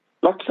left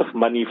lots of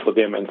money for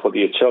them and for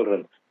their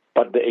children,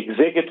 but the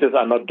executors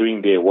are not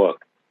doing their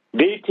work.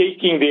 They're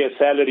taking their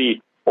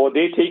salary or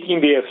they're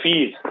taking their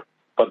fees,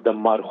 but the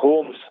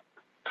marhum's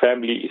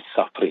family is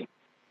suffering.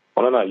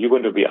 Maulana, you're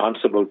going to be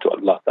answerable to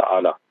Allah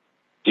Ta'ala.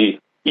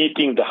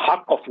 Eating the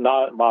haqq of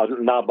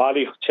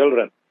nabaligh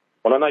children.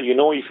 Maulana,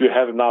 if you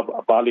have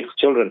nabaligh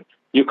children,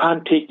 you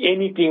can't take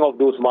anything of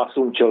those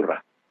masoom children.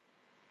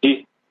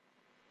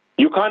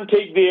 You can't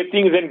take their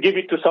things and give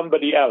it to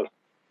somebody else.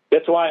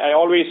 That's why I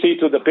always say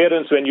to the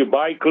parents, when you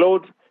buy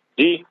clothes,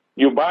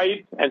 you buy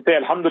it and say,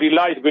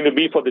 Alhamdulillah, it's going to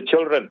be for the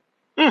children.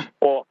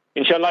 Or,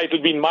 inshallah, it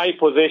will be in my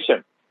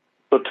possession.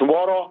 So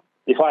tomorrow,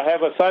 if I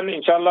have a son,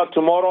 inshallah,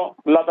 tomorrow,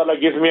 Allah Ta'ala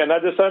gives me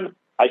another son,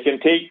 I can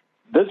take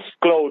this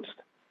clothes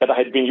that I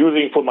had been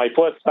using for my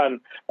first son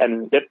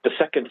and let the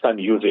second son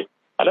use it.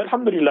 And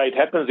Alhamdulillah, it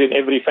happens in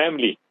every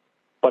family.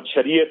 But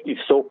Shariat is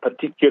so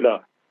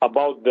particular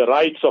about the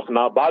rights of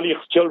nabaligh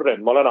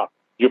children. Maulana,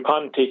 you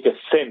can't take a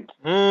cent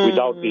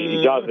without the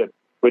ijazat,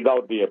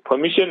 without the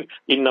permission.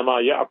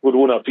 إِنَّمَا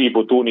يَأْكُلُونَ فِي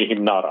بُطُونِهِمْ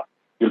نَارًا.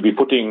 You'll be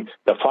putting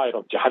the fire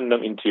of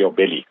Jahannam into your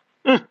belly.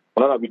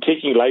 Maulana, we're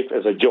taking life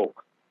as a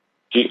joke.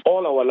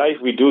 All our life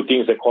we do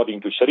things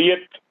according to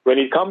Shariat. When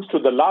it comes to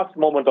the last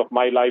moment of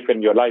my life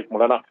and your life,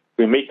 Maulana,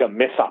 we make a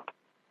mess up.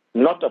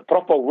 Not a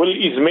proper will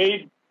is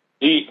made.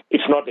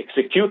 It's not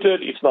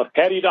executed. It's not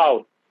carried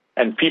out.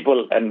 And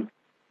people and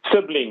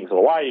siblings,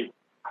 wives,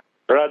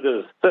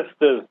 brothers,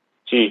 sisters,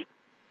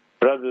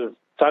 brothers,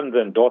 sons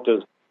and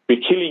daughters,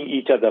 we're killing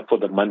each other for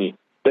the money.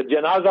 The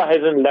janazah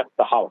hasn't left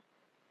the house.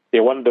 They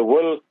want the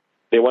will,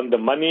 they want the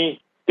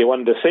money, they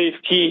want the safe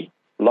key.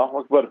 Allahu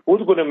Akbar.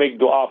 Who's going to make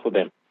dua for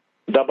them?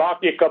 Daba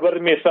ke qabr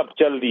mein sab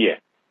chal diye.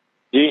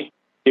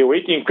 They're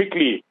waiting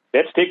quickly.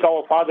 Let's take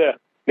our father.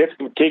 Let's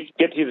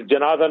get his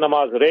janazah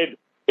namaz read.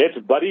 Let's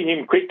bury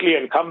him quickly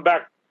and come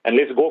back and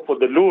let's go for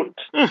the loot.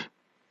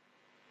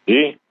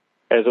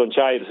 As one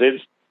child says,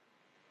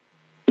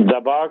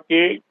 daba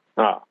ke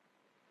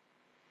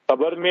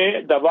qabr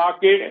mein daba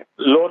ke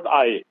lot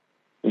aaye.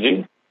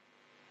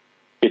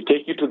 They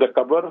take you to the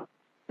qabr,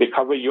 they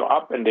cover you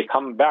up and they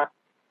come back.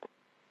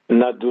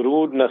 Na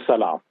durud, na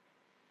salam.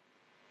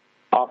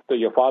 After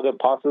your father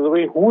passes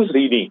away, who's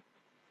reading?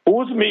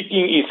 Who's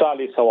making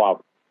Isal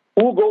Sawab?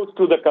 Who goes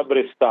to the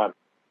Qabristan?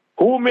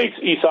 Who makes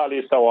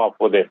Isal Sawab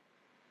for them?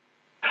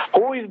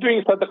 Who is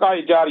doing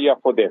Sadaqah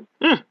Jariyah for them?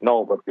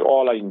 No, but we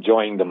all are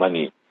enjoying the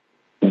money.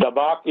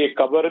 Daba ke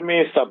qabr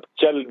mein sab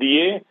chal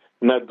diye,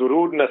 na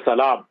durood na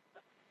salam.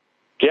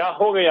 Kya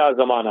ho gaya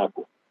zamana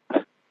ko?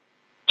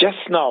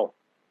 Just now,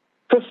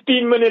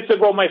 15 minutes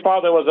ago, my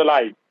father was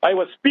alive. I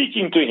was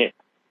speaking to him.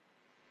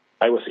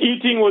 I was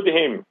eating with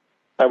him.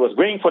 I was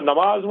going for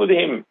namaz with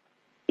him.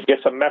 He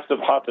gets a massive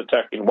heart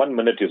attack. In 1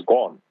 minute, he's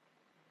gone.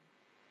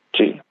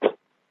 See?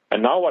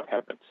 And now what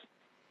happens?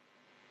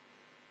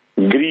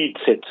 Greed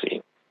sets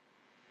in.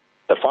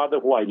 The father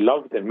who I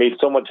loved and made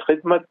so much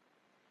khidmat,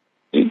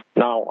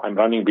 now I'm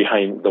running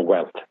behind the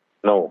wealth.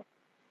 No.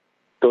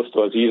 Dost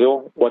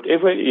Azizo,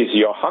 whatever is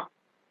your haq,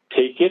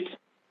 take it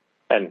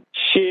and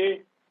share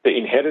the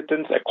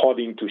inheritance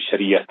according to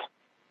Shariat.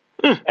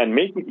 And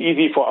make it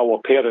easy for our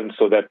parents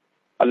so that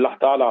Allah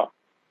Ta'ala,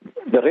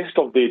 the rest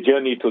of their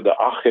journey to the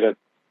Akhirat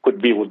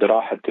could be with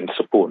rahat and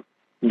sukoon.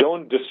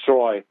 Don't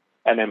destroy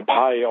an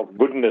empire of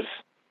goodness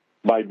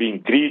by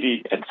being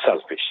greedy and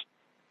selfish.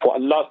 For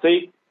Allah's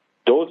sake,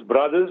 those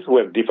brothers who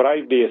have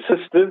deprived their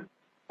sisters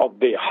of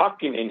their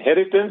haq in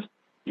inheritance,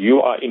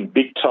 you are in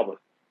big trouble.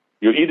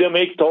 You either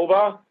make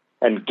tawbah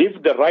and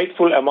give the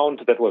rightful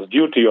amount that was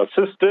due to your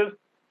sisters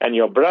and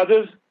your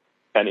brothers,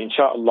 and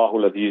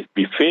insha'Allah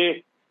be fair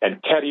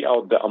and carry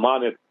out the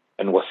amanat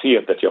and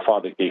wasiyat that your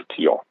father gave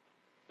to you.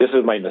 This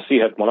is my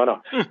nasihat,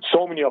 Maulana.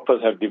 So many of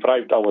us have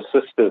deprived our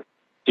sisters.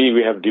 See,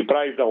 we have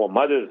deprived our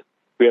mothers.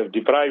 We have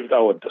deprived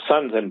our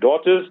sons and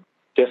daughters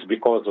just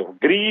because of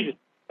greed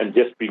and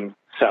just being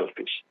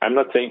selfish. I'm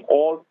not saying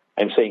all,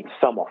 I'm saying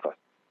some of us.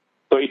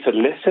 So it's a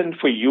lesson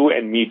for you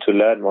and me to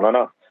learn,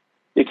 Maulana.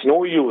 It's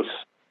no use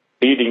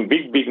reading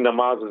big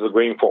namazes or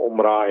going for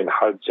Umrah and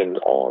Hajj and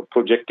or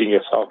projecting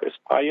yourself as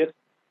pious,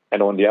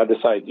 and on the other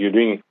side you're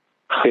doing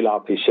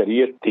khilaf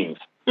Shariat things,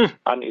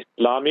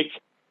 un-Islamic,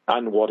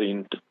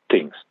 unwarranted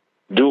things.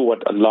 Do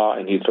what Allah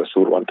and His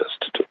Rasul want us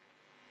to do.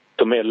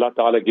 So may Allah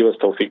Ta'ala give us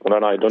tawfiq,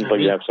 Maulana. I don't know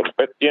you have some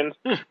questions,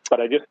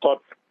 but I just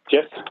thought,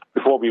 just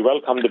before we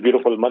welcome the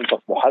beautiful month of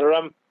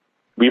Muharram,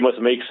 we must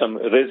make some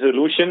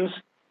resolutions,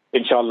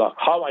 inshallah,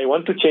 how I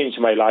want to change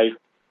my life,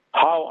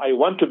 how I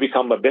want to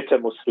become a better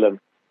Muslim,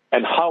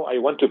 and how I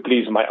want to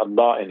please my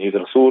Allah and His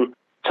Rasul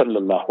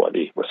sallallahu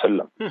alayhi wa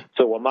sallam.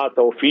 So, وَمَا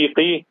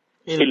تَوْفِيقِي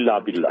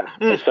إِلَّا بِاللَّهِ.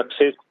 The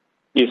success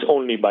is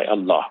only by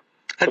Allah.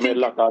 So may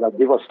Allah Ta'ala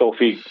give us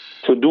tawfiq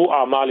to do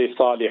a'mal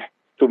salih,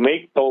 to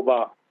make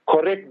tawbah,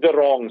 correct the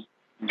wrongs,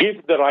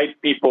 give the right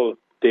people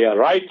their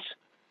rights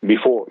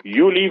before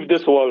you leave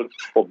this world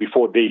or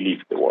before they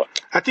leave the world.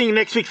 I think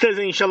next week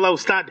Thursday, inshallah,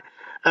 Ustad,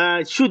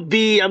 should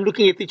be, I'm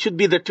looking at it, should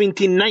be the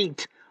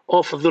 29th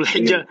of Dhul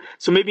Hijjah.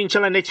 So maybe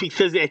inshallah next week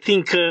Thursday, I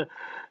think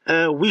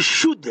we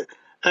should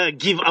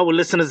give our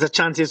listeners a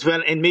chance as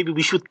well, and maybe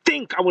we should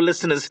thank our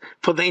listeners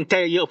for the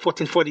entire year of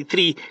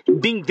 1443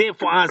 being there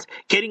for us,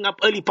 getting up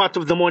early part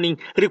of the morning,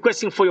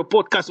 requesting for your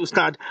podcast,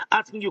 Ustad,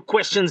 asking you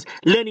questions,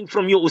 learning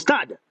from you,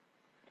 Ustad.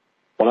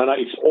 Maulana,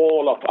 it's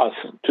all of us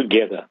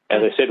together.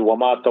 As I said,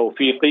 وَمَا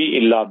تَوْفِيقِي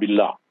إِلَّا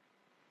بِاللَّهِ.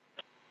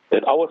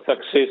 That our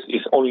success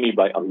is only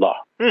by Allah.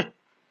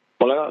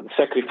 Maulana, the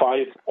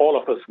sacrifice all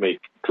of us make,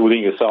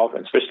 including yourself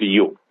and especially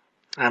you,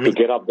 to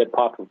get up that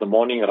part of the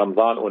morning,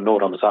 Ramzan or no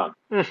Ramzan.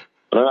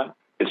 Maulana,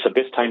 it's the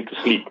best time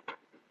to sleep.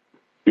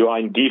 You are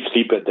in deep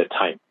sleep at that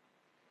time.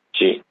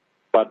 See?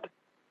 But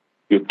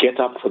you get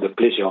up for the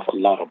pleasure of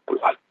Allah Rabbul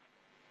Alamin.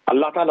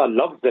 Allah Ta'ala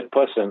loves that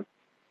person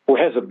who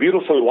has a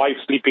beautiful wife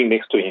sleeping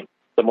next to him.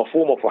 The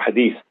mafhum of a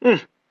hadith.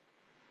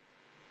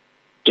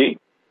 See?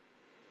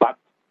 But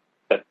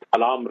that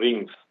alarm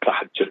rings,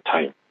 tahajjud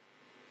time.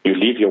 You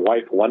leave your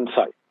wife one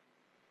side.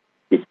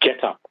 You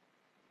get up.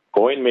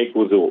 Go and make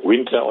wudu,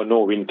 winter or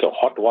no winter,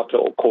 hot water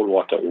or cold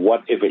water,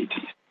 whatever it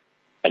is.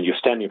 And you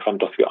stand in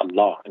front of your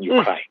Allah and you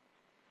cry.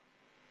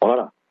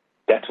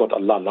 That's what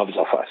Allah loves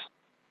of us.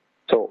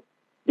 So,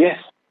 yes,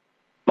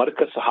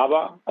 Markaz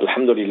Sahaba,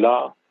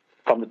 alhamdulillah,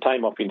 from the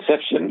time of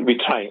inception, we're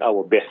trying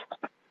our best.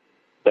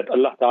 That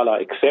Allah Ta'ala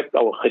accept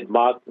our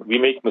khidmat. We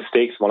make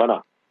mistakes,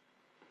 Maulana.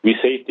 We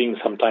say things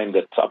sometimes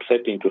that's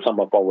upsetting to some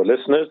of our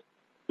listeners.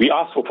 We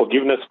ask for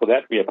forgiveness for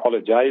that. We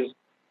apologize.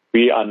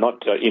 We are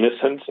not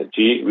innocent.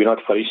 We're not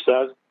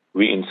farishtas.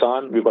 We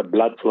insan. We've got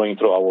blood flowing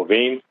through our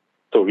veins.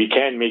 So we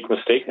can make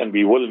mistakes and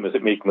we will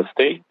make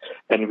mistakes.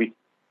 And we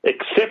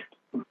accept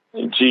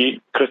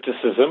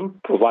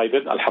criticism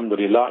provided,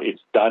 alhamdulillah,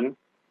 it's done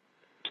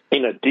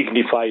in a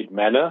dignified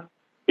manner,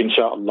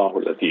 insha'Allah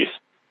al-Aziz.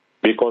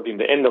 Because in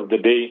the end of the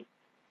day,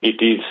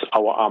 it is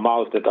our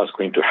amal that is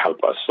going to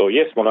help us. So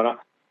yes, Maulana,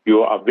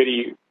 you are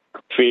very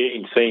fair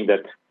in saying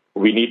that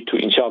we need to,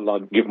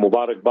 inshallah, give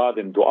Mubarakbad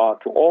and dua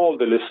to all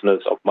the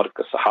listeners of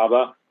Markaz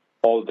Sahaba,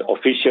 all the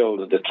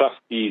officials, the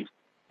trustees,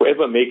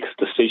 whoever makes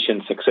the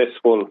station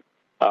successful,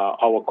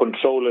 our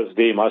controllers,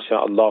 they,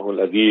 masha'Allah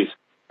al-Aziz,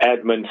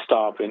 admin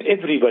staff, and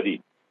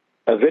everybody.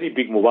 A very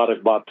big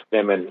Mubarakbad to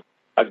them and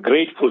a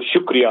grateful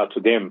shukriya to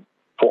them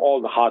for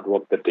all the hard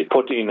work that they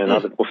put in.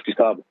 Another Mufti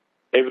Sahab,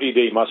 every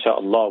day,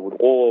 masha'Allah,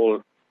 with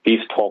all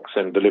these talks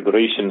and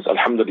deliberations,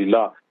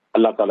 alhamdulillah,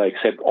 Allah Ta'ala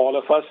accept all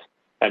of us,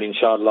 and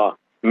inshallah,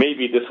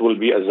 maybe this will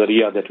be a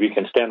zariya that we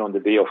can stand on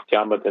the day of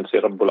Qiyamah and say,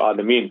 Rabbul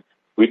Alameen,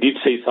 we did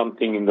say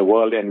something in the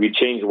world and we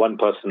changed one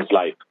person's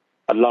life.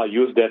 Allah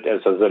use that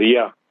as a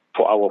zariya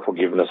for our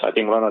forgiveness. I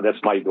think, Rana,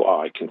 that's my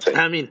dua, I can say.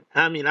 Ameen,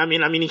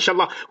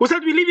 inshallah.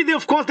 Ustad, we leave you there,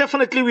 of course.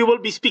 Definitely we will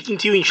be speaking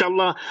to you,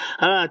 inshallah,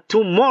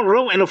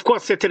 tomorrow, and of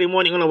course Saturday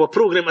morning on our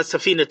program,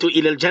 As-Safinatu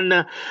ila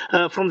al-Jannah,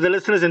 from the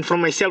listeners and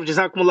from myself.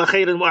 Jazakumullah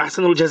khairan wa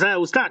ahsanul jazaa,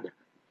 Ustad.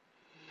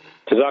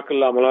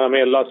 Jazakallah, Mulana.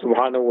 May Allah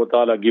subhanahu wa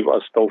ta'ala give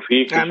us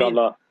tawfiq.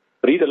 Inshallah.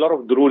 Read a lot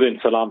of durood and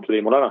salam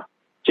today, Mulana.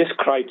 Just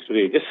cry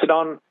today. Just sit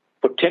down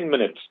for 10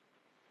 minutes.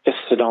 Just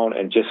sit down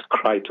and just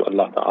cry to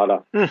Allah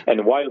Ta'ala.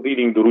 And while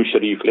reading Durood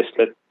Sharif,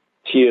 let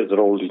tears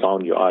roll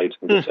down your eyes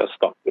and just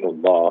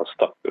astaghfirullah,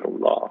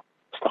 astaghfirullah,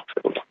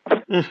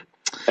 astaghfirullah.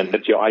 And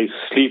let your eyes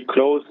sleep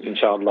closed,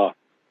 inshallah.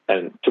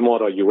 And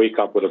tomorrow you wake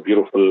up with a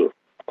beautiful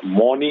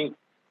morning,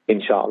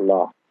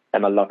 inshallah.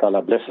 And Allah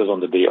Ta'ala blesses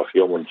on the day of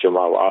Yawmul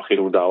Jum'ah. Wa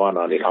akhiru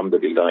da'wana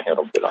alhamdulillahi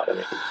rabbil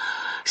alameen.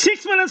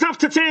 6 minutes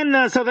after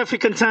 10, South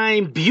African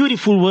time.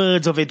 Beautiful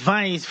words of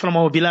advice from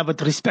our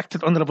beloved,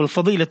 respected, honorable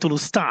Fadilatul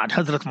Ustad,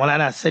 Hazrat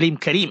Maulana Salim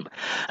Kareem.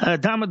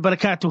 Damat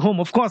barakatuhum.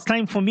 Of course,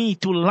 time for me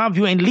to love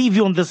you and leave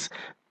you on this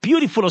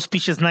beautiful,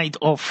 auspicious night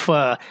of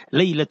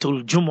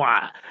Laylatul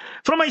Jumu'ah.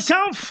 From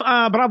myself,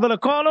 Brother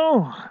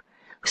Lakolo,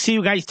 see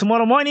you guys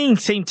tomorrow morning,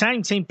 same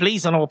time, same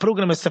place on our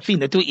program,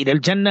 As-Safinatu ila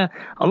al-Jannah.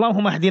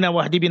 Allahumma ahdina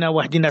wa ahdibina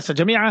wa ahdina sa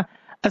jami'a.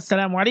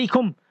 Assalamu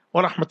alaikum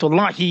wa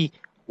rahmatullahi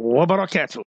wa barakatuh.